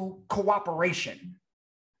submit to cooperation.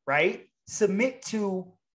 right? Submit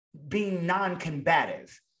to being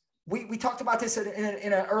non-combative. We talked about this in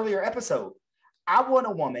an earlier episode. I want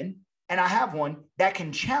a woman, and I have one that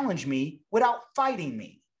can challenge me without fighting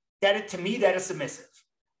me. To me, that is submissive,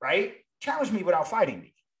 right? Challenge me without fighting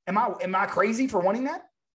me. Am I crazy for wanting that?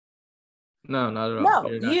 No, not at all.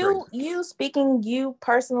 No, you speaking, you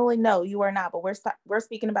personally, no, you are not. But we're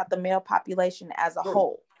speaking about the male population as a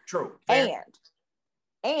whole. True.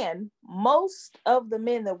 And most of the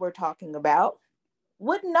men that we're talking about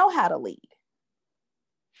wouldn't know how to lead.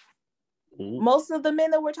 Ooh. Most of the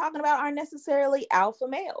men that we're talking about aren't necessarily alpha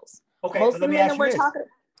males. Okay, most of the men that we're talking.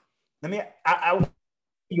 I was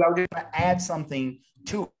going to add something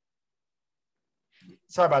to.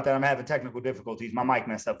 Sorry about that. I'm having technical difficulties. My mic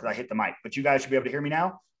messed up because I hit the mic. But you guys should be able to hear me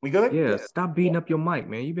now. We good? Yeah. Stop beating up your mic,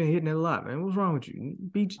 man. You've been hitting it a lot, man. What's wrong with you?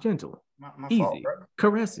 Be gentle. My easy. Fault, bro.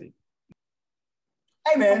 Caress it.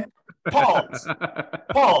 Hey, man. Pause.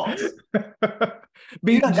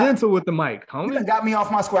 Be gentle with the mic, homie. You got me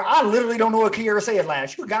off my square. I literally don't know what Kiera said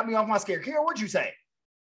last. You got me off my square. Kiera, what'd you say?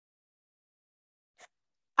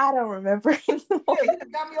 I don't remember anymore. Yeah, you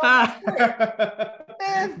got me off my square.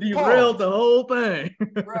 Man, derailed the whole thing.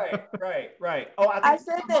 Right. Oh, I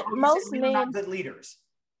said that most men are not good leaders.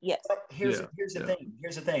 Yes. But here's the thing.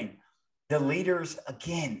 Here's the thing. The leaders,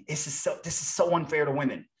 again, this is so unfair to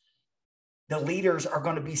women. The leaders are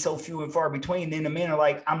going to be so few and far between. Then the men are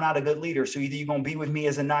like, I'm not a good leader. So either you're going to be with me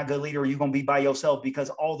as a not good leader or you're going to be by yourself, because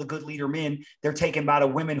all the good leader men, they're taken by the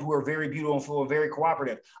women who are very beautiful and very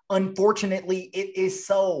cooperative. Unfortunately, it is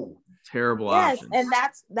so. Terrible options. Yes, and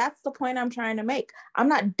that's the point I'm trying to make. I'm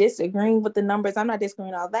not disagreeing with the numbers. I'm not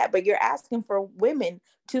disagreeing all that, but you're asking for women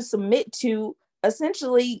to submit to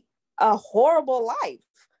essentially a horrible life.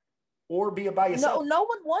 Or be by yourself. No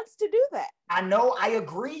one wants to do that. I know, I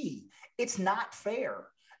agree. It's not fair.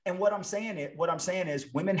 And what I'm saying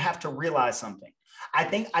is women have to realize something. I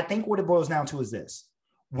think what it boils down to is this.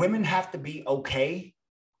 Women have to be okay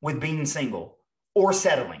with being single or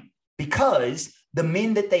settling, because the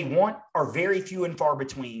men that they want are very few and far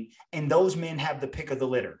between, and those men have the pick of the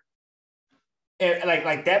litter. And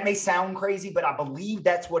like that may sound crazy, but I believe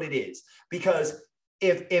that's what it is. Because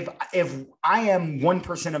if I am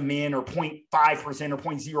 1% of men or 0.5%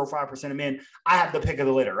 or 0.05% of men, I have the pick of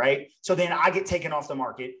the litter, right? So then I get taken off the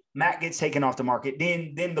market. maK gets taken off the market.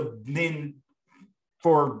 Then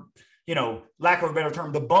for, lack of a better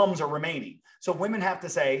term, the bums are remaining. So women have to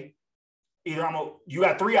say, either you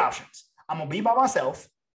got three options. I'm going to be by myself,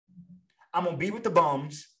 I'm going to be with the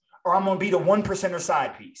bums, or I'm going to be the 1%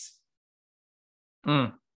 side piece.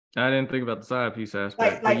 I didn't think about the side piece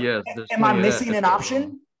aspect. Like, yes, am I missing an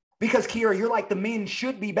option? Because Kiera, you're like, the men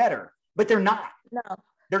should be better, but they're not. No,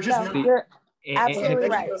 they're just not. You're absolutely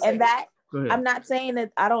right. And that, I'm not saying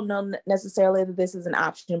that I don't know necessarily that this is an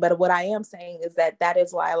option, but what I am saying is that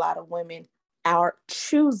is why a lot of women are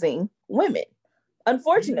choosing women.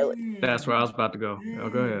 Unfortunately, that's where I was about to go.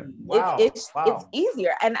 Go ahead. Wow. It's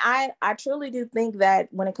easier, and I truly do think that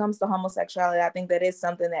when it comes to homosexuality, I think that is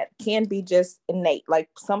something that can be just innate. Like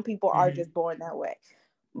some people are just born that way,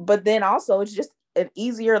 but then also it's just an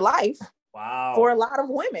easier life. Wow. For a lot of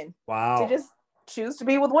women. Wow. To just choose to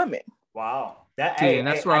be with women. Wow. And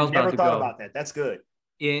that's where I was never about to thought go. about that. That's good.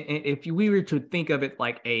 If we were to think of it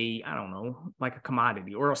like like a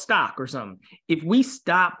commodity or a stock or something, if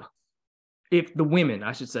the women,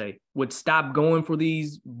 I should say, would stop going for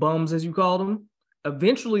these bums, as you call them,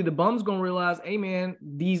 eventually the bums going to realize, hey man,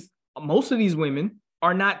 most of these women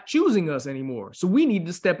are not choosing us anymore. So we need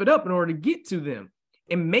to step it up in order to get to them.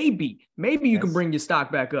 And maybe you can bring your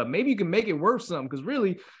stock back up. Maybe you can make it worth something, because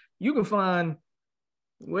really you can find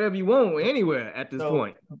whatever you want anywhere at this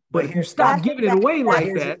point. But if you stop giving it away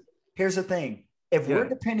like that. Here's the thing. If we're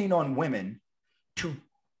depending on women who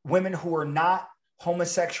are not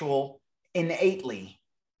homosexual innately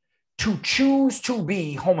to choose to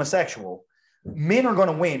be homosexual, men are going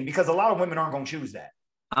to win, because a lot of women aren't going to choose that.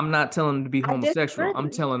 I'm not telling them to be homosexual. I'm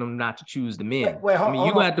telling them not to choose the men.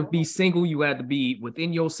 You have to be single. You have to be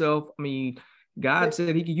within yourself. I mean, God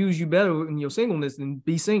said he could use you better in your singleness than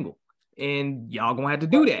be single. And y'all going to have to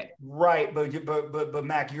do that. Right. But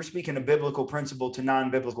maK, you're speaking a biblical principle to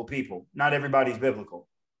non-biblical people. Not everybody's biblical.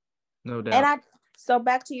 No doubt. And so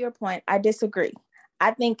back to your point, I disagree.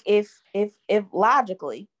 I think if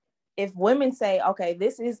logically, if women say, okay,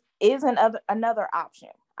 this is another option,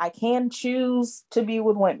 I can choose to be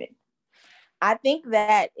with women, I think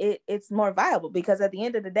that it's more viable, because at the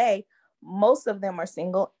end of the day, most of them are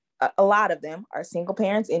single. A lot of them are single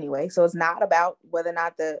parents anyway. So it's not about whether or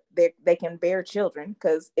not they can bear children,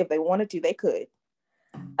 because if they wanted to, they could.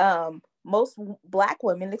 most Black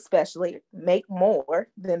women especially make more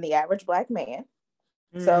than the average Black man.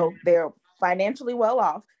 So they're financially well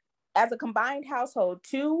off. As a combined household,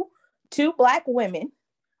 two Black women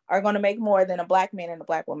are going to make more than a Black man and a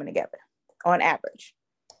Black woman together on average.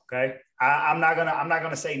 Okay. I'm not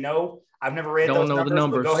gonna say no. I've never read Don't those know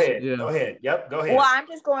numbers, but go ahead. Yeah. Go ahead. Yep, go ahead. Well, I'm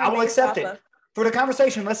just going. I will accept it. For the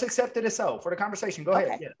conversation, let's accept it as so. For the conversation, go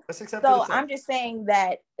ahead. Yeah, let's accept it as so. I'm just saying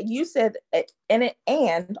that you said,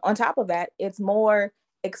 and on top of that, it's more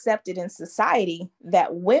accepted in society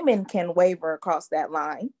that women can waver across that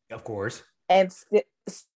line. Of course. And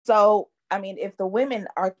so, I mean, if the women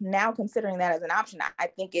are now considering that as an option, I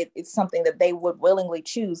think it's something that they would willingly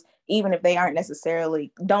choose, even if they don't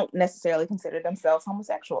necessarily consider themselves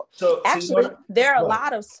homosexual. So actually, there are a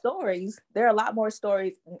lot of stories. There are a lot more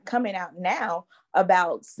stories coming out now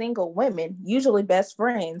about single women, usually best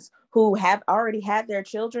friends, who have already had their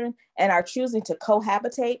children and are choosing to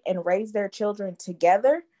cohabitate and raise their children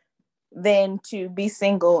together than to be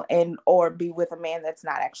single or be with a man that's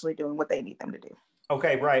not actually doing what they need them to do.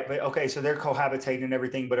 Okay, right. But okay, so they're cohabitating and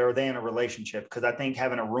everything, but are they in a relationship? Because I think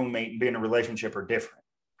having a roommate and being in a relationship are different.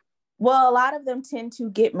 Well, a lot of them tend to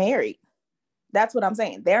get married. That's what I'm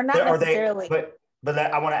saying. They're not necessarily. But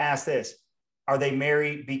I want to ask this. Are they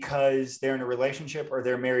married because they're in a relationship, or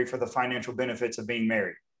they're married for the financial benefits of being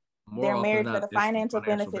married? They're married for the financial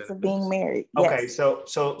benefits of being married. Okay, yes.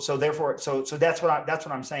 So therefore, that's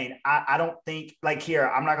what I'm saying. I don't think, like, here,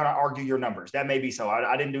 I'm not going to argue your numbers. That may be so.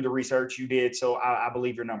 I didn't do the research, you did, so I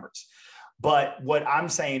believe your numbers. But what I'm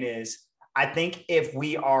saying is, I think if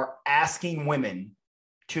we are asking women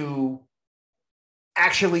to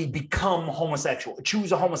actually become homosexual,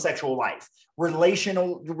 choose a homosexual life,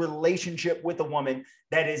 relationship with a woman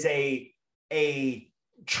that is a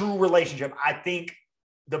true relationship, I think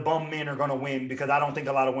the bum men are going to win, because I don't think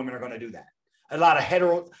a lot of women are going to do that. A lot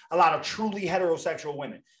of truly heterosexual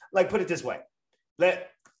women. Like, put it this way,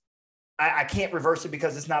 I can't reverse it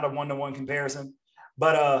because it's not a one-to-one comparison,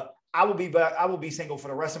 but I will be single for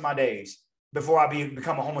the rest of my days before I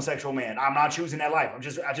become a homosexual man. I'm not choosing that life. I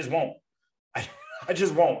just won't. I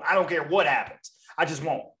just won't. I don't care what happens. I just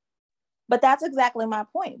won't. But that's exactly my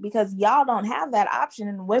point, because y'all don't have that option,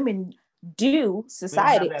 and women do.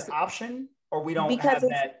 Society. We don't have that option, or we don't have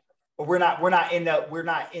that, or we're not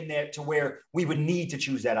in there to where we would need to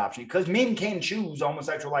choose that option, because men can choose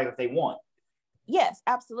homosexual life if they want. Yes,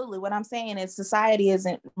 absolutely. What I'm saying is society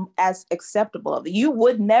isn't as acceptable. You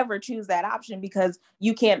would never choose that option because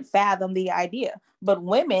you can't fathom the idea. But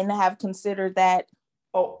women have considered that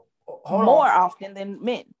more often than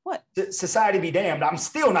men. What? Society be damned. I'm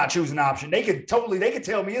still not choosing an option. They could tell me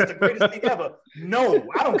it's the greatest thing ever. No,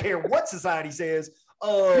 I don't care what society says.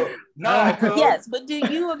 No. Yes, but do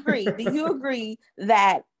you agree? Do you agree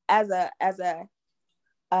that as a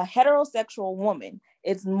heterosexual woman,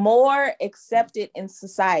 it's more accepted in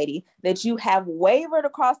society that you have wavered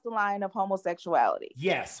across the line of homosexuality?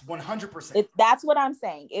 Yes, 100%. That's what I'm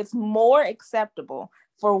saying. It's more acceptable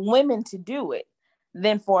for women to do it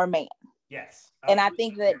than for a man. Yes. And I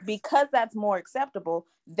think that because that's more acceptable,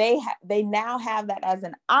 they now have that as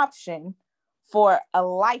an option for a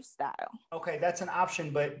lifestyle. Okay, that's an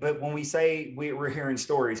option, but when we say we're hearing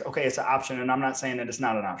stories, okay, it's an option, and I'm not saying that it's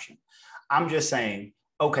not an option. I'm just saying,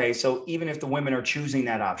 okay, so even if the women are choosing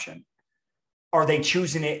that option, are they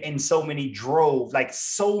choosing it in so many droves, like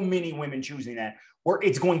so many women choosing that, where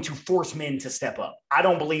it's going to force men to step up? I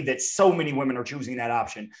don't believe that so many women are choosing that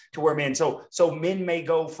option to where men, so men may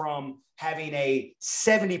go from having a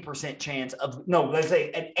 70% chance of, no, let's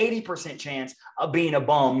say an 80% chance of being a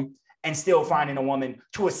bum and still finding a woman,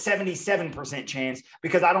 to a 77% chance,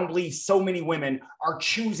 because I don't believe so many women are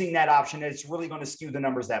choosing that option that it's really going to skew the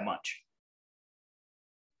numbers that much.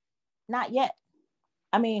 Not yet.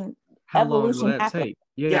 I mean, how evolution long will that take?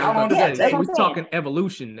 How long does that take? We're talking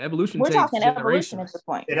evolution. We're talking evolution at this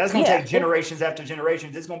point. Yeah, that's going to take generations after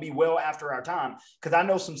generations. It's going to be well after our time. Because I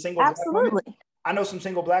know some single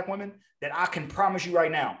black women that I can promise you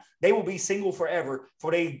right now, they will be single forever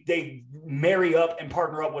before they marry up and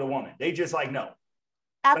partner up with a woman. They just like, no.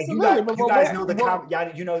 Absolutely. Like you guys know the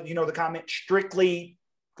comment. You know the comment, strictly.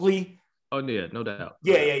 Oh yeah, no doubt.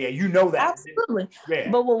 Yeah. You know that. Absolutely.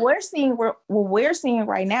 Yeah. But what we're seeing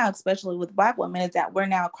right now, especially with Black women, is that we're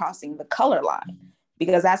now crossing the color line,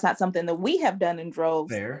 because that's not something that we have done in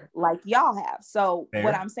droves like y'all have. So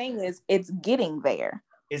what I'm saying is, it's getting there.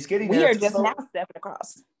 We are just now stepping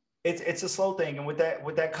across. It's a slow thing, and with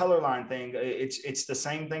that color line thing, it's the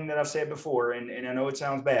same thing that I've said before, and I know it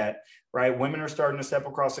sounds bad, right? Women are starting to step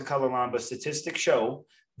across the color line, but statistics show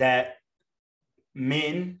that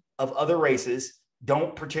men of other races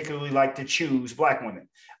don't particularly like to choose Black women.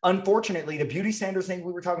 Unfortunately, the beauty standards thing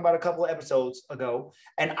we were talking about a couple of episodes ago,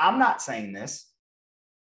 and I'm not saying this,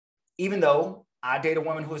 even though I date a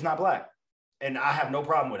woman who is not Black, and I have no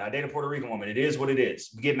problem with it. I date a Puerto Rican woman. It is what it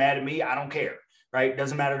is. You get mad at me, I don't care, right?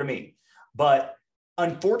 Doesn't matter to me. But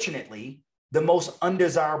unfortunately, the most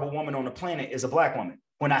undesirable woman on the planet is a Black woman.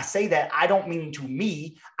 When I say that, I don't mean to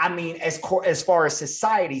me. I mean as far as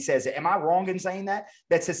society says it. Am I wrong in saying that?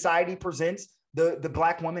 That society presents the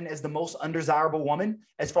Black woman as the most undesirable woman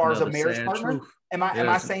as far as a marriage partner? Truth. Am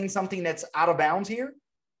I saying something that's out of bounds here?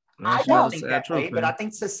 I don't think that way, but I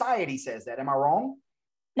think society says that. Am I wrong?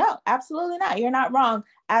 No, absolutely not. You're not wrong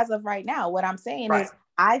as of right now. What I'm saying is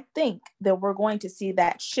I think that we're going to see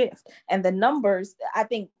that shift. And the numbers, I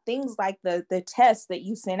think things like the tests that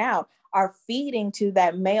you sent out are feeding to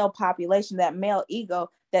that male population, that male ego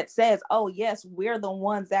that says, oh, yes, we're the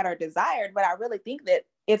ones that are desired. But I really think that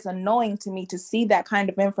it's annoying to me to see that kind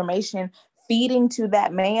of information feeding to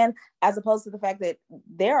that man, as opposed to the fact that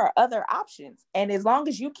there are other options. And as long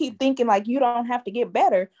as you keep thinking like you don't have to get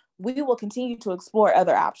better, we will continue to explore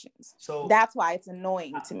other options. So that's why it's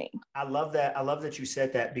annoying to me. I love that. I love that you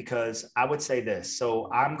said that, because I would say this.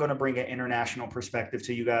 So I'm going to bring an international perspective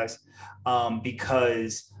to you guys,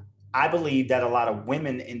 because I believe that a lot of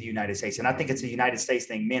women in the United States, and I think it's a United States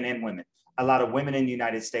thing, men and women, a lot of women in the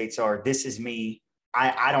United States are, this is me.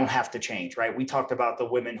 I don't have to change, right? We talked about the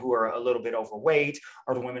women who are a little bit overweight,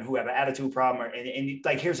 or the women who have an attitude problem. And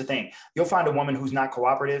like, here's the thing. You'll find a woman who's not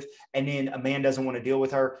cooperative, and then a man doesn't want to deal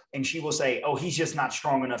with her, and she will say, oh, he's just not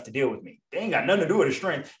strong enough to deal with me. They ain't got nothing to do with his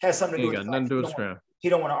strength. Has something to do with his strength. He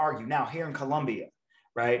don't want to argue. Now, here in Colombia,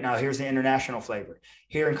 right? Now, here's the international flavor.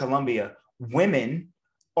 Here in Colombia, women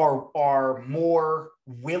are more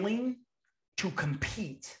willing to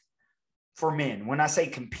compete for men. When I say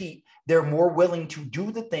compete, they're more willing to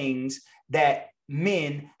do the things that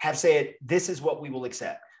men have said, this is what we will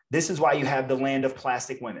accept. This is why you have the land of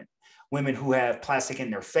plastic women, women who have plastic in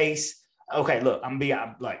their face. Okay, look, I'm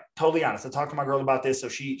like totally honest. I talked to my girl about this, so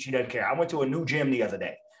she doesn't care. I went to a new gym the other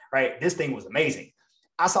day, right? This thing was amazing.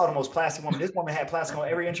 I saw the most plastic woman. This woman had plastic on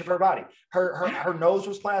every inch of her body. Her nose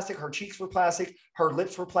was plastic. Her cheeks were plastic. Her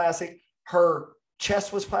lips were plastic. Her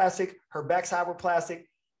chest was plastic. Her backside were plastic.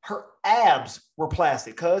 Her abs were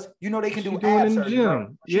plastic, because you know they can do abs in the gym. Right?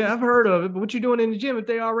 Yeah, I've heard of it, but what you doing in the gym if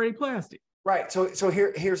they already plastic? Right. So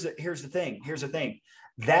here's the thing. Here's the thing.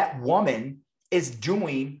 That woman is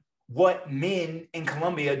doing what men in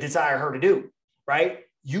Colombia desire her to do. Right.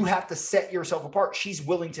 You have to set yourself apart. She's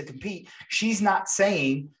willing to compete. She's not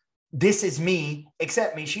saying, this is me,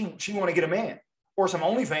 accept me. She want to get a man, or some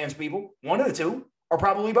OnlyFans people. One of the two, or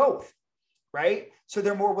probably both. Right. So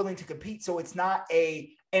they're more willing to compete. So it's not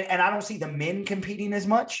and I don't see the men competing as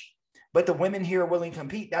much, but the women here are willing to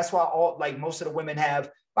compete. That's why most of the women have,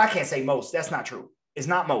 I can't say most, that's not true. It's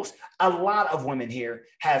not most. A lot of women here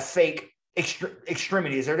have fake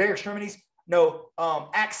extremities. Are there extremities? No,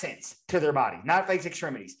 accents to their body, not fake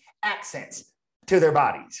extremities, accents to their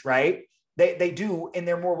bodies, right? They do, and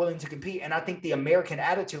they're more willing to compete. And I think the American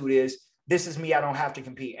attitude is, this is me, I don't have to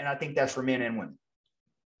compete. And I think that's for men and women.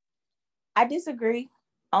 I disagree,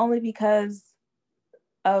 only because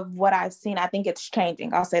of what I've seen. I think it's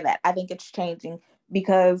changing. I'll say that. I think it's changing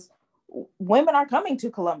because women are coming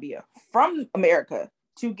to Colombia from America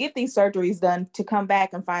to get these surgeries done, to come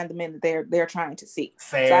back and find the men that they're trying to see.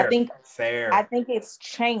 Fair. So I think it's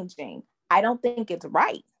changing. I don't think it's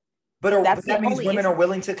right. But that means women are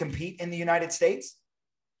willing to compete in the United States?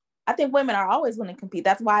 I think women are always willing to compete.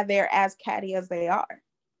 That's why they're as catty as they are.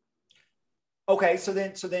 Okay, so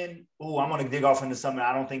then, I'm going to dig off into something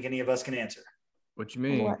I don't think any of us can answer. What you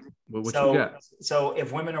mean? What you got? So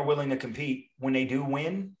if women are willing to compete, when they do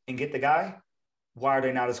win and get the guy, why are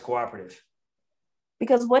they not as cooperative?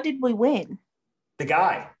 Because what did we win? The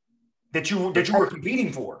guy that you were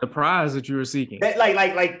competing for. The prize that you were seeking.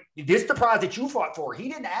 Like this the prize that you fought for. He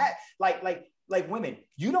didn't act like women.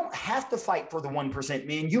 You don't have to fight for the 1%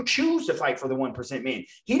 men. You choose to fight for the 1% men.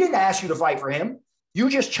 He didn't ask you to fight for him. You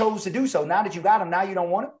just chose to do so. Now that you got him, now you don't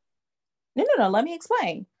want him? No. Let me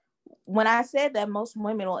explain. When I said that most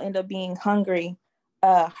women will end up being hungry,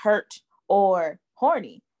 hurt, or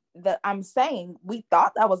horny, I'm saying we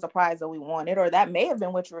thought that was the prize that we wanted, or that may have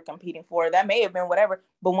been what you were competing for. That may have been whatever.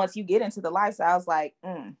 But once you get into the lifestyle, it's like,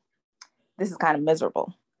 this is kind of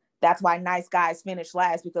miserable. That's why nice guys finish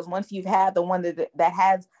last, because once you've had the one that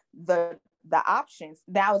has the options,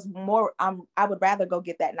 now it's more, I would rather go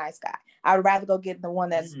get that nice guy. I would rather go get the one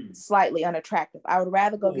that's slightly unattractive. I would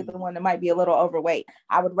rather go get the one that might be a little overweight.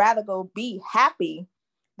 I would rather go be happy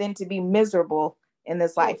than to be miserable in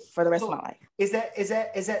this life for the rest of my life. Is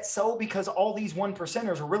that so? Because all these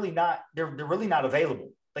 1%ers are really not, they're really not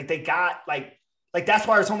available. Like they got like that's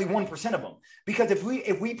why there's only 1% of them. Because if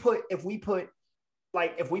we put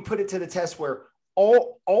it to the test where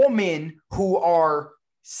all men who are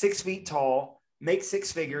 6 feet tall, make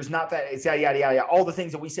six figures, not that it's yada yada yada, all the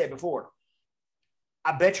things that we said before,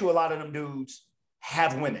 I bet you a lot of them dudes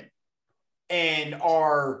have women and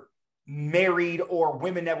are married, or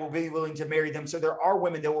women that will be willing to marry them. So there are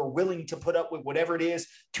women that were willing to put up with whatever it is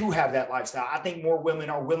to have that lifestyle. I think more women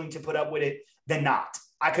are willing to put up with it than not.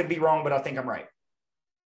 I could be wrong, but I think I'm right.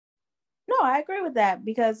 No, I agree with that,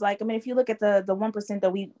 because like, I mean, if you look at the 1%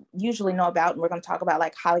 that we usually know about, and we're going to talk about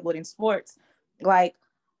like Hollywood and sports, like,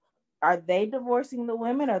 are they divorcing the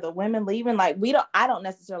women? Are the women leaving? Like, I don't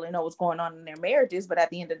necessarily know what's going on in their marriages, but at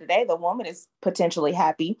the end of the day, the woman is potentially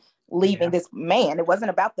happy leaving this man. It wasn't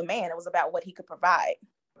about the man. It was about what he could provide.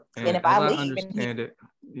 And if I leave,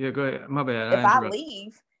 go ahead. My bad.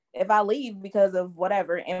 If I leave because of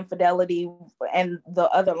whatever, infidelity and the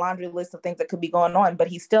other laundry list of things that could be going on, but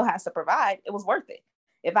he still has to provide, it was worth it.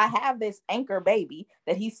 If I have this anchor baby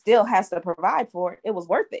that he still has to provide for, it was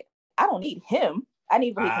worth it. I don't need him. I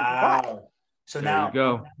need what he can provide. So there now, you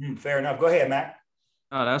go. Fair enough. Go ahead, Matt.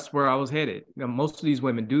 Oh, that's where I was headed. You know, most of these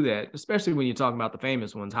women do that, especially when you're talking about the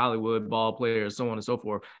famous ones, Hollywood, ball players, so on and so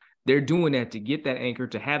forth. They're doing that to get that anchor,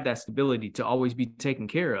 to have that stability, to always be taken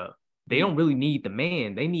care of. They don't really need the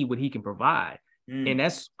man. They need what he can provide. And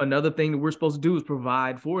that's another thing that we're supposed to do, is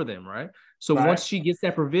provide for them, right? So once she gets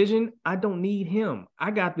that provision, I don't need him.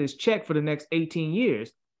 I got this check for the next 18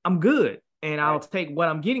 years. I'm good. And I'll take what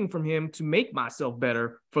I'm getting from him to make myself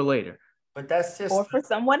better for later. But that's just, or for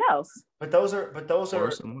someone else. But those are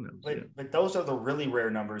someone else, but those are the really rare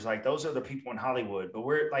numbers. Like those are the people in Hollywood. But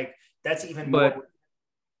we're like, that's even but more.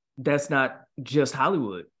 That's not just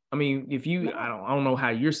Hollywood. I mean, if you, I don't know how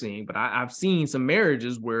you're seeing, but I've seen some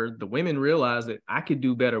marriages where the women realize that I could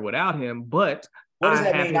do better without him. But what does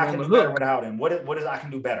that mean? I can do better without him. What is I can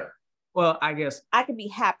do better? Well, I guess I could be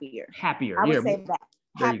happier. I would say that.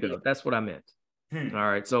 There you go. That's what I meant. All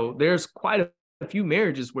right. So there's quite a few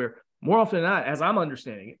marriages where, more often than not, as I'm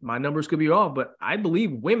understanding it, my numbers could be off, but I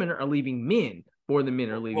believe women are leaving men more than men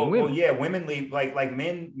are leaving women. Well, yeah, women leave like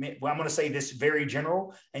men. Well, I'm going to say this very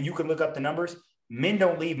general, and you can look up the numbers. Men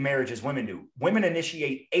don't leave marriages, women do. Women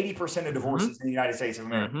initiate 80% of divorces in the United States of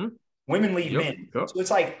America. Women leave men. So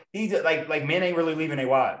it's like these like men ain't really leaving their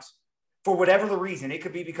wives for whatever the reason. It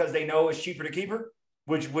could be because they know it's cheaper to keep her,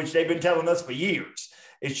 which they've been telling us for years.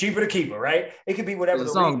 It's cheaper to keep her, right? It could be whatever.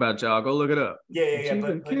 There's a song about y'all. Go look it up. Yeah.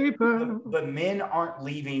 But men aren't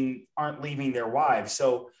leaving their wives.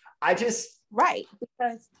 So I just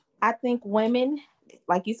because I think women,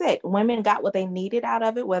 like you said, women got what they needed out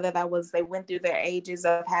of it, whether that was they went through their ages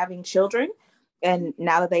of having children. And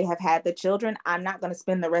now that they have had the children, I'm not going to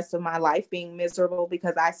spend the rest of my life being miserable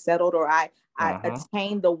because I settled or I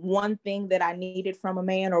attained the one thing that I needed from a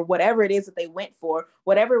man, or whatever it is that they went for,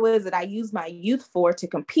 whatever it was that I used my youth for to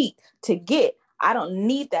compete, to get. I don't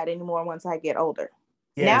need that anymore once I get older.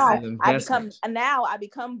 Yes, now I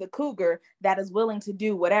become the cougar that is willing to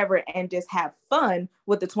do whatever and just have fun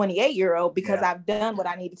with the 28-year-old because I've done what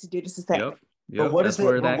I needed to do to sustain. But what does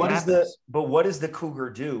the cougar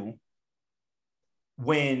do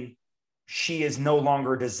when she is no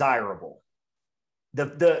longer desirable? So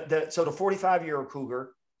the 45-year-old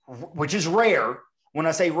cougar, which is rare. When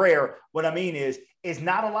I say rare, what I mean is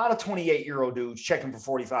not a lot of 28-year-old dudes checking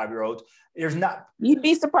for 45-year-olds. There's not. You'd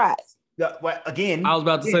be surprised. Again, I was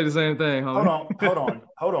about to say the same thing. Hold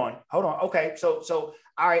on. Okay, so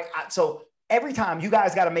all right. So every time you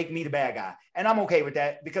guys got to make me the bad guy, and I'm okay with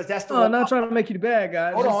that because that's the. I'm not trying to make you the bad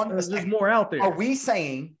guy. There's more out there. Are we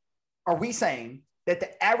saying that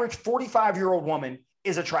the average 45-year-old woman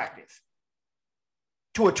is attractive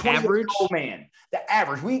to a 20-year-old man? The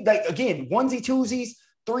average. We like, again, onesie, twosies,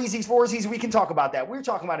 threesies, foursies. We can talk about that. We're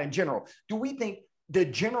talking about in general. Do we think the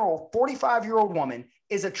general 45-year-old woman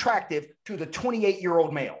is attractive to the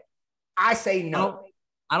 28-year-old male? I say no.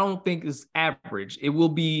 I don't think it's average. It will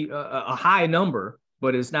be a high number,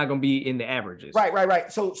 but it's not going to be in the averages.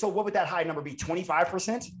 Right. So what would that high number be?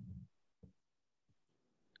 25%?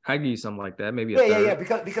 I give you something like that. Maybe yeah.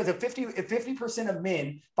 Because if 50% of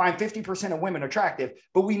men find 50% of women attractive,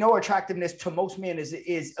 but we know attractiveness to most men is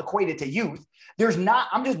equated to youth.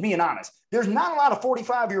 I'm just being honest. There's not a lot of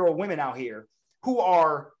 45-year-old women out here who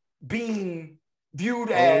are being viewed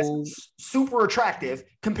as super attractive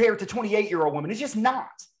compared to 28-year-old women. It's just not.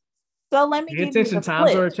 So let me give you the flip.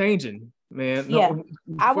 Times are changing, man.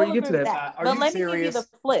 I will agree with that. But let me give you the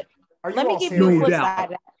flip. Let me give you the flip side of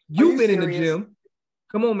that. You've been in the gym.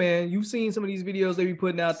 Come on, man. You've seen some of these videos they be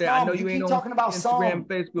putting out there. I know you ain't on talking about Instagram,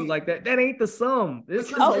 Facebook like that. That ain't the sum.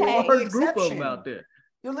 There's a large group of them out there.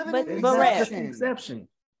 You're living in the exception.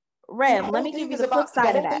 Rev, let me give you the flip side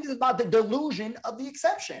of that. The whole thing is about the delusion of the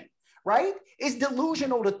exception, right? It's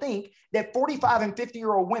delusional to think that 45 and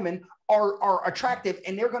 50-year-old women are attractive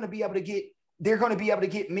and they're going to be able to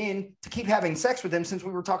get men to keep having sex with them, since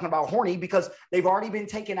we were talking about horny, because they've already been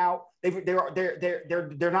taken out.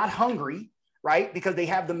 They're not hungry, right? Because they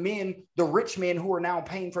have the rich men who are now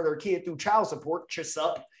paying for their kid through child support, chiss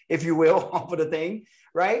up, if you will, off of the thing,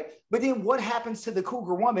 right? But then what happens to the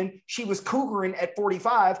cougar woman? She was cougaring at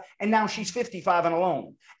 45 and now she's 55 and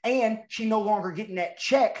alone. And she no longer getting that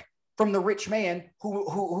check from the rich man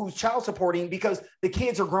who's child supporting because the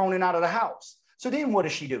kids are grown and out of the house. So then what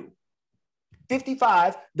does she do?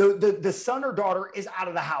 55, the son or daughter is out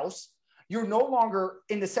of the house. You're no longer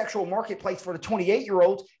in the sexual marketplace for the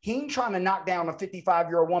 28-year-olds. He ain't trying to knock down a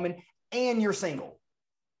 55-year-old woman, and you're single.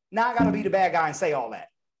 Now I got to be the bad guy and say all that.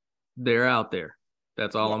 They're out there.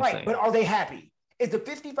 That's all I'm saying. But are they happy? Is the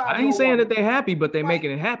 55? I ain't saying that they're happy, but they're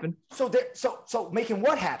making it happen. So making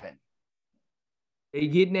what happen? They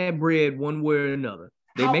getting that bread one way or another.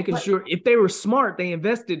 They making sure, if they were smart, they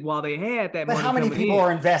invested while they had that money. But how many people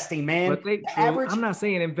are investing, man? But I'm not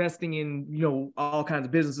saying investing in all kinds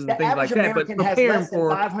of businesses and things like that, but preparing for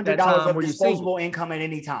that time of where disposable income at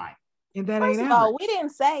any time. And that First ain't of all, we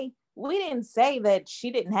didn't say that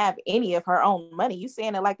she didn't have any of her own money. You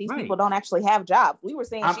saying it like these people don't actually have jobs. We were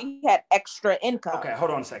saying she had extra income. Okay,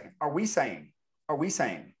 hold on a second. Are we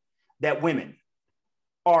saying that women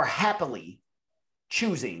are happily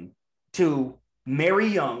choosing to marry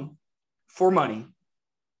young for money,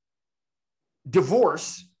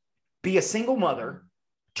 divorce, be a single mother,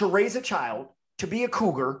 to raise a child, to be a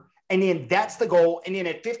cougar, and then that's the goal. And then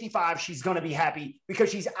at 55, she's going to be happy because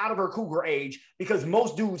she's out of her cougar age, because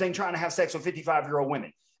most dudes ain't trying to have sex with 55-year-old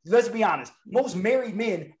women. Let's be honest. Most married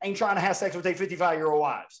men ain't trying to have sex with their 55-year-old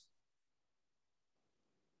wives.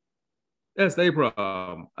 That's their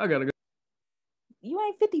problem. I got to go. You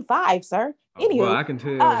ain't 55, sir. Anyway, well, I can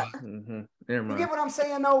tell. You get what I'm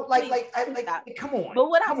saying, though? Like, come on. But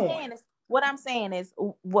what I'm saying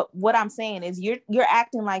is you're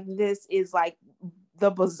acting like this is like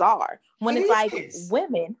the bazaar, when it's like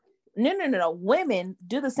women. No. Women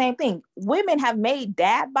do the same thing. Women have made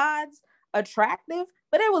dad bods attractive,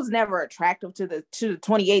 but it was never attractive to the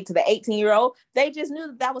 28 to the 18-year-old. They just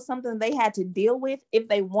knew that was something they had to deal with if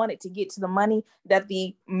they wanted to get to the money that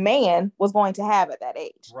the man was going to have at that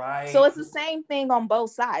age. Right. So it's the same thing on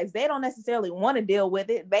both sides. They don't necessarily want to deal with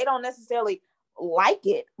it. They don't necessarily like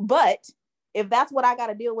it, but if that's what I got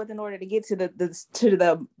to deal with in order to get to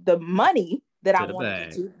the money that I want to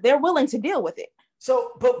get to, they're willing to deal with it.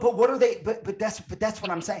 So, but what are they? But that's what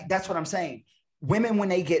I'm saying. That's what I'm saying. Women, when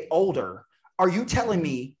they get older, are you telling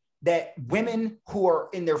me that women who are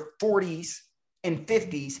in their 40s and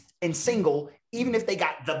 50s and single, even if they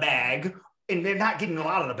got the bag, and they're not getting a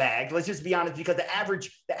lot of the bag, let's just be honest, because the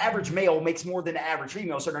average male makes more than the average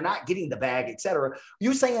female, so they're not getting the bag, etc.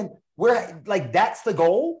 You saying we're like, that's the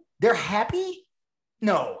goal? They're happy?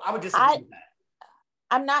 No, I would disagree with that.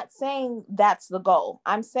 I'm not saying that's the goal.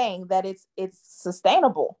 I'm saying that it's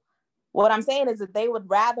sustainable. What I'm saying is that they would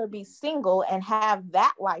rather be single and have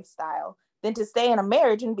that lifestyle than to stay in a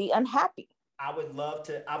marriage and be unhappy. I would love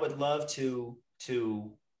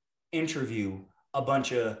to interview a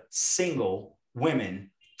bunch of single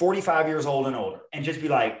women, 45 years old and older, and just be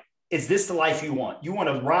like, is this the life you want? You want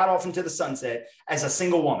to ride off into the sunset as a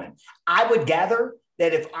single woman? I would gather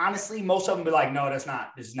that if honestly, most of them be like, no, this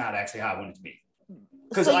is not actually how I want it to be.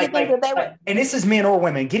 Because so and this is men or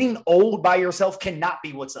women, getting old by yourself cannot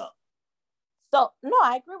be what's up. So, no,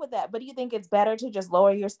 I agree with that. But do you think it's better to just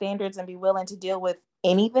lower your standards and be willing to deal with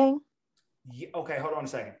anything? Yeah, okay, hold on a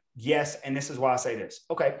second. Yes, and this is why I say this.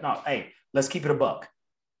 Okay, no, hey, let's keep it a buck.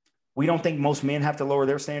 We don't think most men have to lower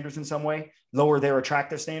their standards in some way, lower their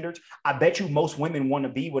attractive standards. I bet you most women want to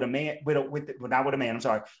be with a man, not with a man, I'm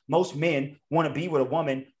sorry. Most men want to be with a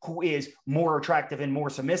woman who is more attractive and more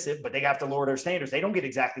submissive, but they have to lower their standards. They don't get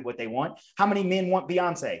exactly what they want. How many men want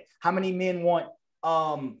Beyonce? How many men want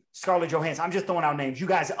Scarlett Johansson? I'm just throwing out names. You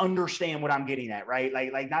guys understand what I'm getting at, right?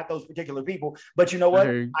 Like not those particular people, but you know what?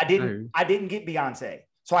 I didn't get Beyonce.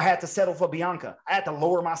 So I had to settle for Bianca. I had to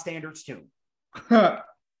lower my standards too. No.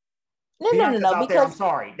 Because I'm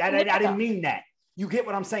sorry. I didn't mean that. You get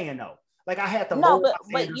what I'm saying though. Like I had to lower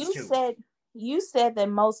my standards too. You said that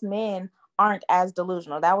most men aren't as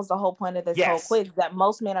delusional. That was the whole point of this whole quiz, that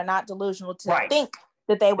most men are not delusional to think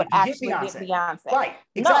that they would actually get Beyonce. Right.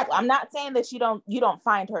 Exactly. No, I'm not saying that you don't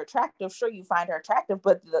find her attractive. Sure, you find her attractive,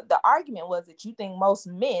 but the argument was that you think most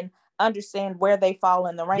men understand where they fall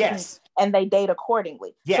in the rankings and they date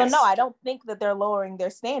accordingly. So no, I don't think that they're lowering their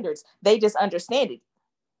standards. They just understand it.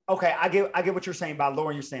 Okay, I get what you're saying by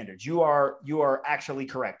lowering your standards. You are actually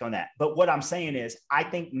correct on that. But what I'm saying is, I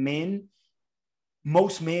think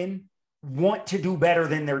most men want to do better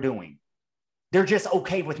than they're doing. They're just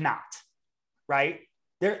okay with not, right?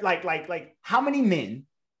 They're like how many men?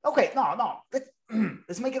 Okay, no,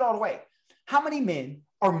 let's make it all the way. How many men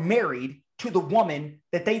are married to the woman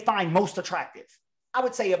that they find most attractive? I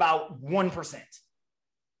would say about 1%,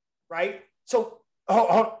 right? So,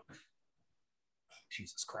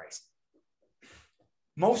 Jesus Christ.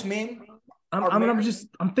 Most men.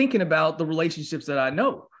 I'm thinking about the relationships that I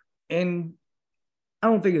know, and I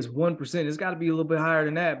don't think it's 1%. It's got to be a little bit higher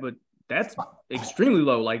than that, but that's extremely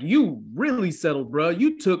low. Like, you really settled, bro.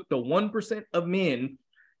 You took the 1% of men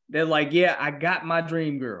that like, yeah, I got my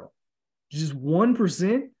dream girl. Just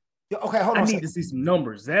 1%. Okay, hold on. I need to see some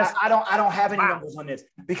numbers. I don't have any numbers on this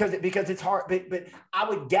because it's hard. But I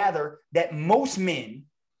would gather that most men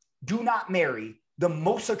do not marry the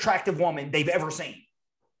most attractive woman they've ever seen,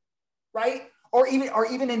 right? Or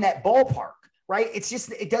even in that ballpark, right? It's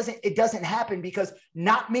just it doesn't happen because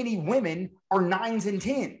not many women are 9s and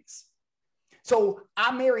 10s. So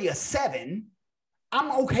I marry a 7.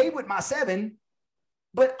 I'm okay with my 7,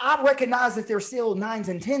 but I recognize that there's still 9s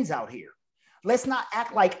and 10s out here. Let's not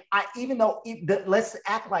act like let's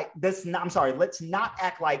not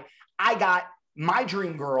act like I got my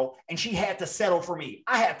dream girl and she had to settle for me.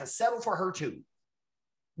 I had to settle for her too,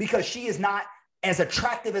 because she is not as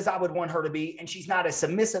attractive as I would want her to be, and she's not as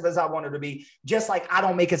submissive as I want her to be, just like I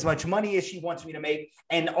don't make as much money as she wants me to make,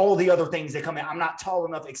 and all the other things that come in. I'm not tall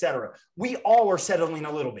enough, etc. We all are settling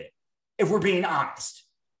a little bit, if we're being honest.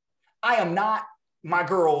 I am not my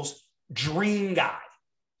girl's dream guy.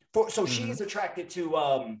 So she is attracted to,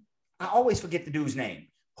 I always forget the dude's name.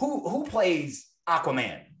 Who plays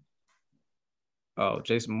Aquaman? Oh,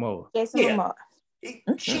 Jason Momoa. Momoa.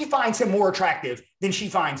 She finds him more attractive than she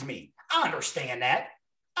finds me. I understand that.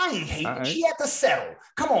 I ain't hating. Right. She had to settle.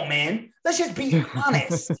 Come on, man. Let's just be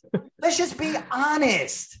honest. Let's just be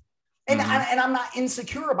honest. And I'm not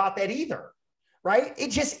insecure about that either, right?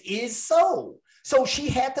 It just is so. So she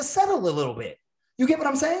had to settle a little bit. You get what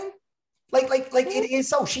I'm saying? Like it is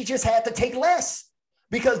so. She just had to take less,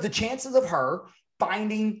 because the chances of her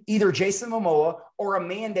finding either Jason Momoa or a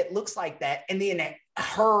man that looks like that, and then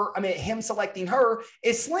him selecting her,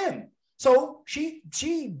 is slim. So she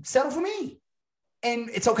settled for me, and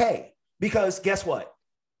it's okay, because guess what?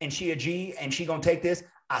 And she a G, and she gonna take this.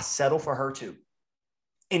 I settle for her too,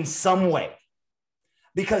 in some way,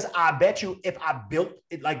 because I bet you if I built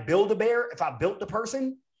it like Build-A-Bear, if I built the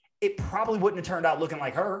person, it probably wouldn't have turned out looking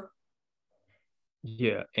like her.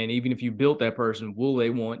 Yeah, and even if you built that person, will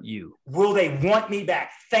they want you? Will they want me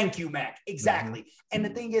back? Thank you, maK. Exactly. And the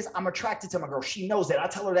thing is, I'm attracted to my girl. She knows that. I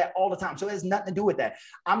tell her that all the time. So it has nothing to do with that.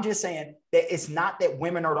 I'm just saying that it's not that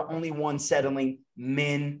women are the only ones settling.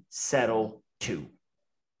 Men settle too.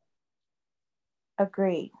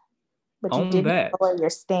 Agreed. But you didn't lower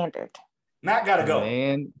your standard. maK gotta go.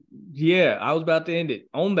 Man, yeah, I was about to end it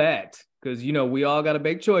on that, because, we all got to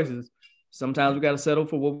make choices. Sometimes we got to settle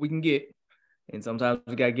for what we can get, and sometimes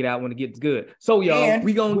we got to get out when it gets good. So, y'all,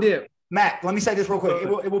 we gonna dip. maK, let me say this real quick.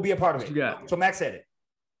 It will be a part of it. So maK said it.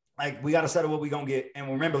 Like, we got to settle what we gonna get.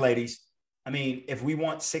 And remember, ladies, I mean, if we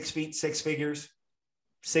want 6 feet, 6 figures,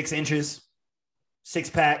 6 inches,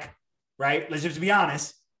 6-pack, right? Let's just be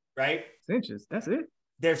honest, right? 6 inches, that's it.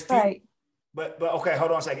 There's few, right. But okay,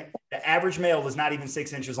 hold on a second. The average male is not even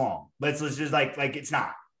 6 inches long. Let's just like it's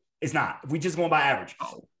not. It's not. If we just going by average,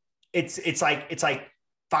 it's like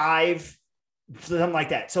 5. Something like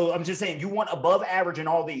that. So I'm just saying, you want above average in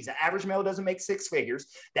all these. The average male doesn't make 6 figures.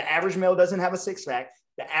 The average male doesn't have a 6-pack.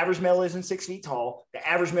 The average male isn't 6 feet tall. The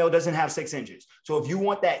average male doesn't have 6 inches. So if you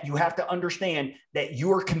want that, you have to understand that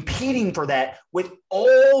you are competing for that with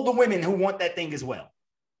all the women who want that thing as well.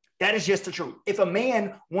 That is just the truth. If a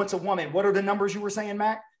man wants a woman, what are the numbers you were saying,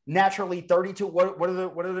 maK? Naturally 32. What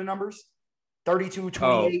are the numbers? 32,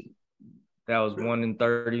 28. That was 1 in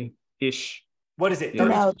 30-ish. What is it?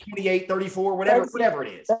 32, 28, 34, whatever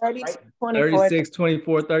it is. 30, right? 36,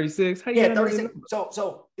 24, 36. Yeah, 36.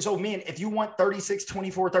 So men, if you want 36,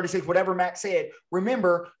 24, 36, whatever maK said,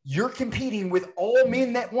 remember, you're competing with all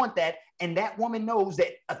men that want that. And that woman knows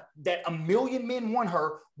that a million men want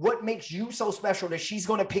her. What makes you so special that she's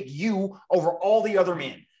going to pick you over all the other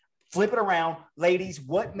men? Flip it around, ladies.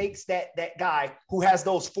 What makes that guy who has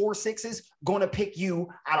those 4 6s going to pick you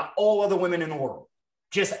out of all other women in the world?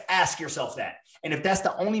 Just ask yourself that. And if that's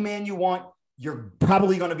the only man you want, you're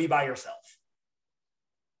probably going to be by yourself.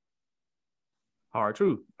 Hard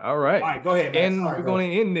truth. All right. All right, go ahead, man. And we're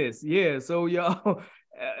going to end this. Yeah. So y'all,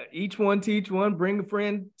 each one teach one, bring a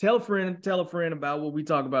friend, tell a friend about what we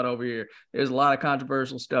talk about over here. There's a lot of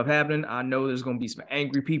controversial stuff happening. I know there's going to be some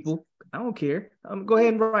angry people. I don't care. Go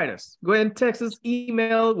ahead and write us. Go ahead and text us,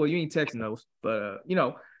 email. Well, you ain't texting those, but,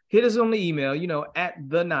 hit us on the email, at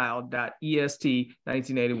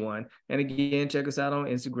thenile.est1981. And again, check us out on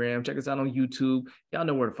Instagram. Check us out on YouTube. Y'all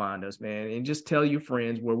know where to find us, man. And just tell your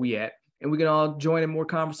friends where we at. And we can all join in more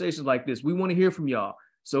conversations like this. We want to hear from y'all.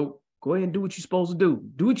 So go ahead and do what you're supposed to do.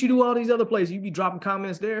 Do what you do all these other places. You be dropping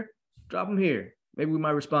comments there. Drop them here. Maybe we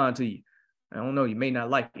might respond to you. I don't know. You may not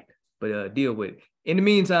like it, but deal with it. In the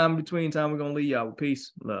meantime, between time, we're going to leave y'all with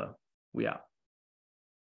peace, love. We out.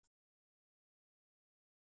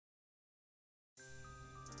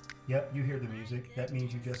 Yep, you hear the music. That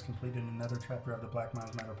means you just completed another chapter of the Black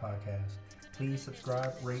Minds Matter podcast. Please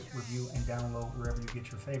subscribe, rate, review, and download wherever you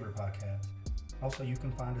get your favorite podcasts. Also, you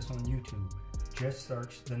can find us on YouTube. Just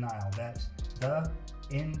search The Nile. That's the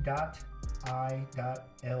N.I.L.E.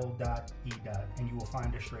 and you will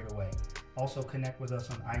find us straight away. Also, connect with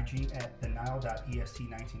us on IG at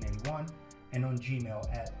thenile.est1981 and on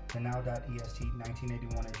Gmail at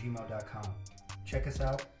thenile.est1981@gmail.com. Check us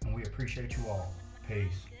out, and we appreciate you all.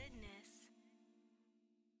 Peace.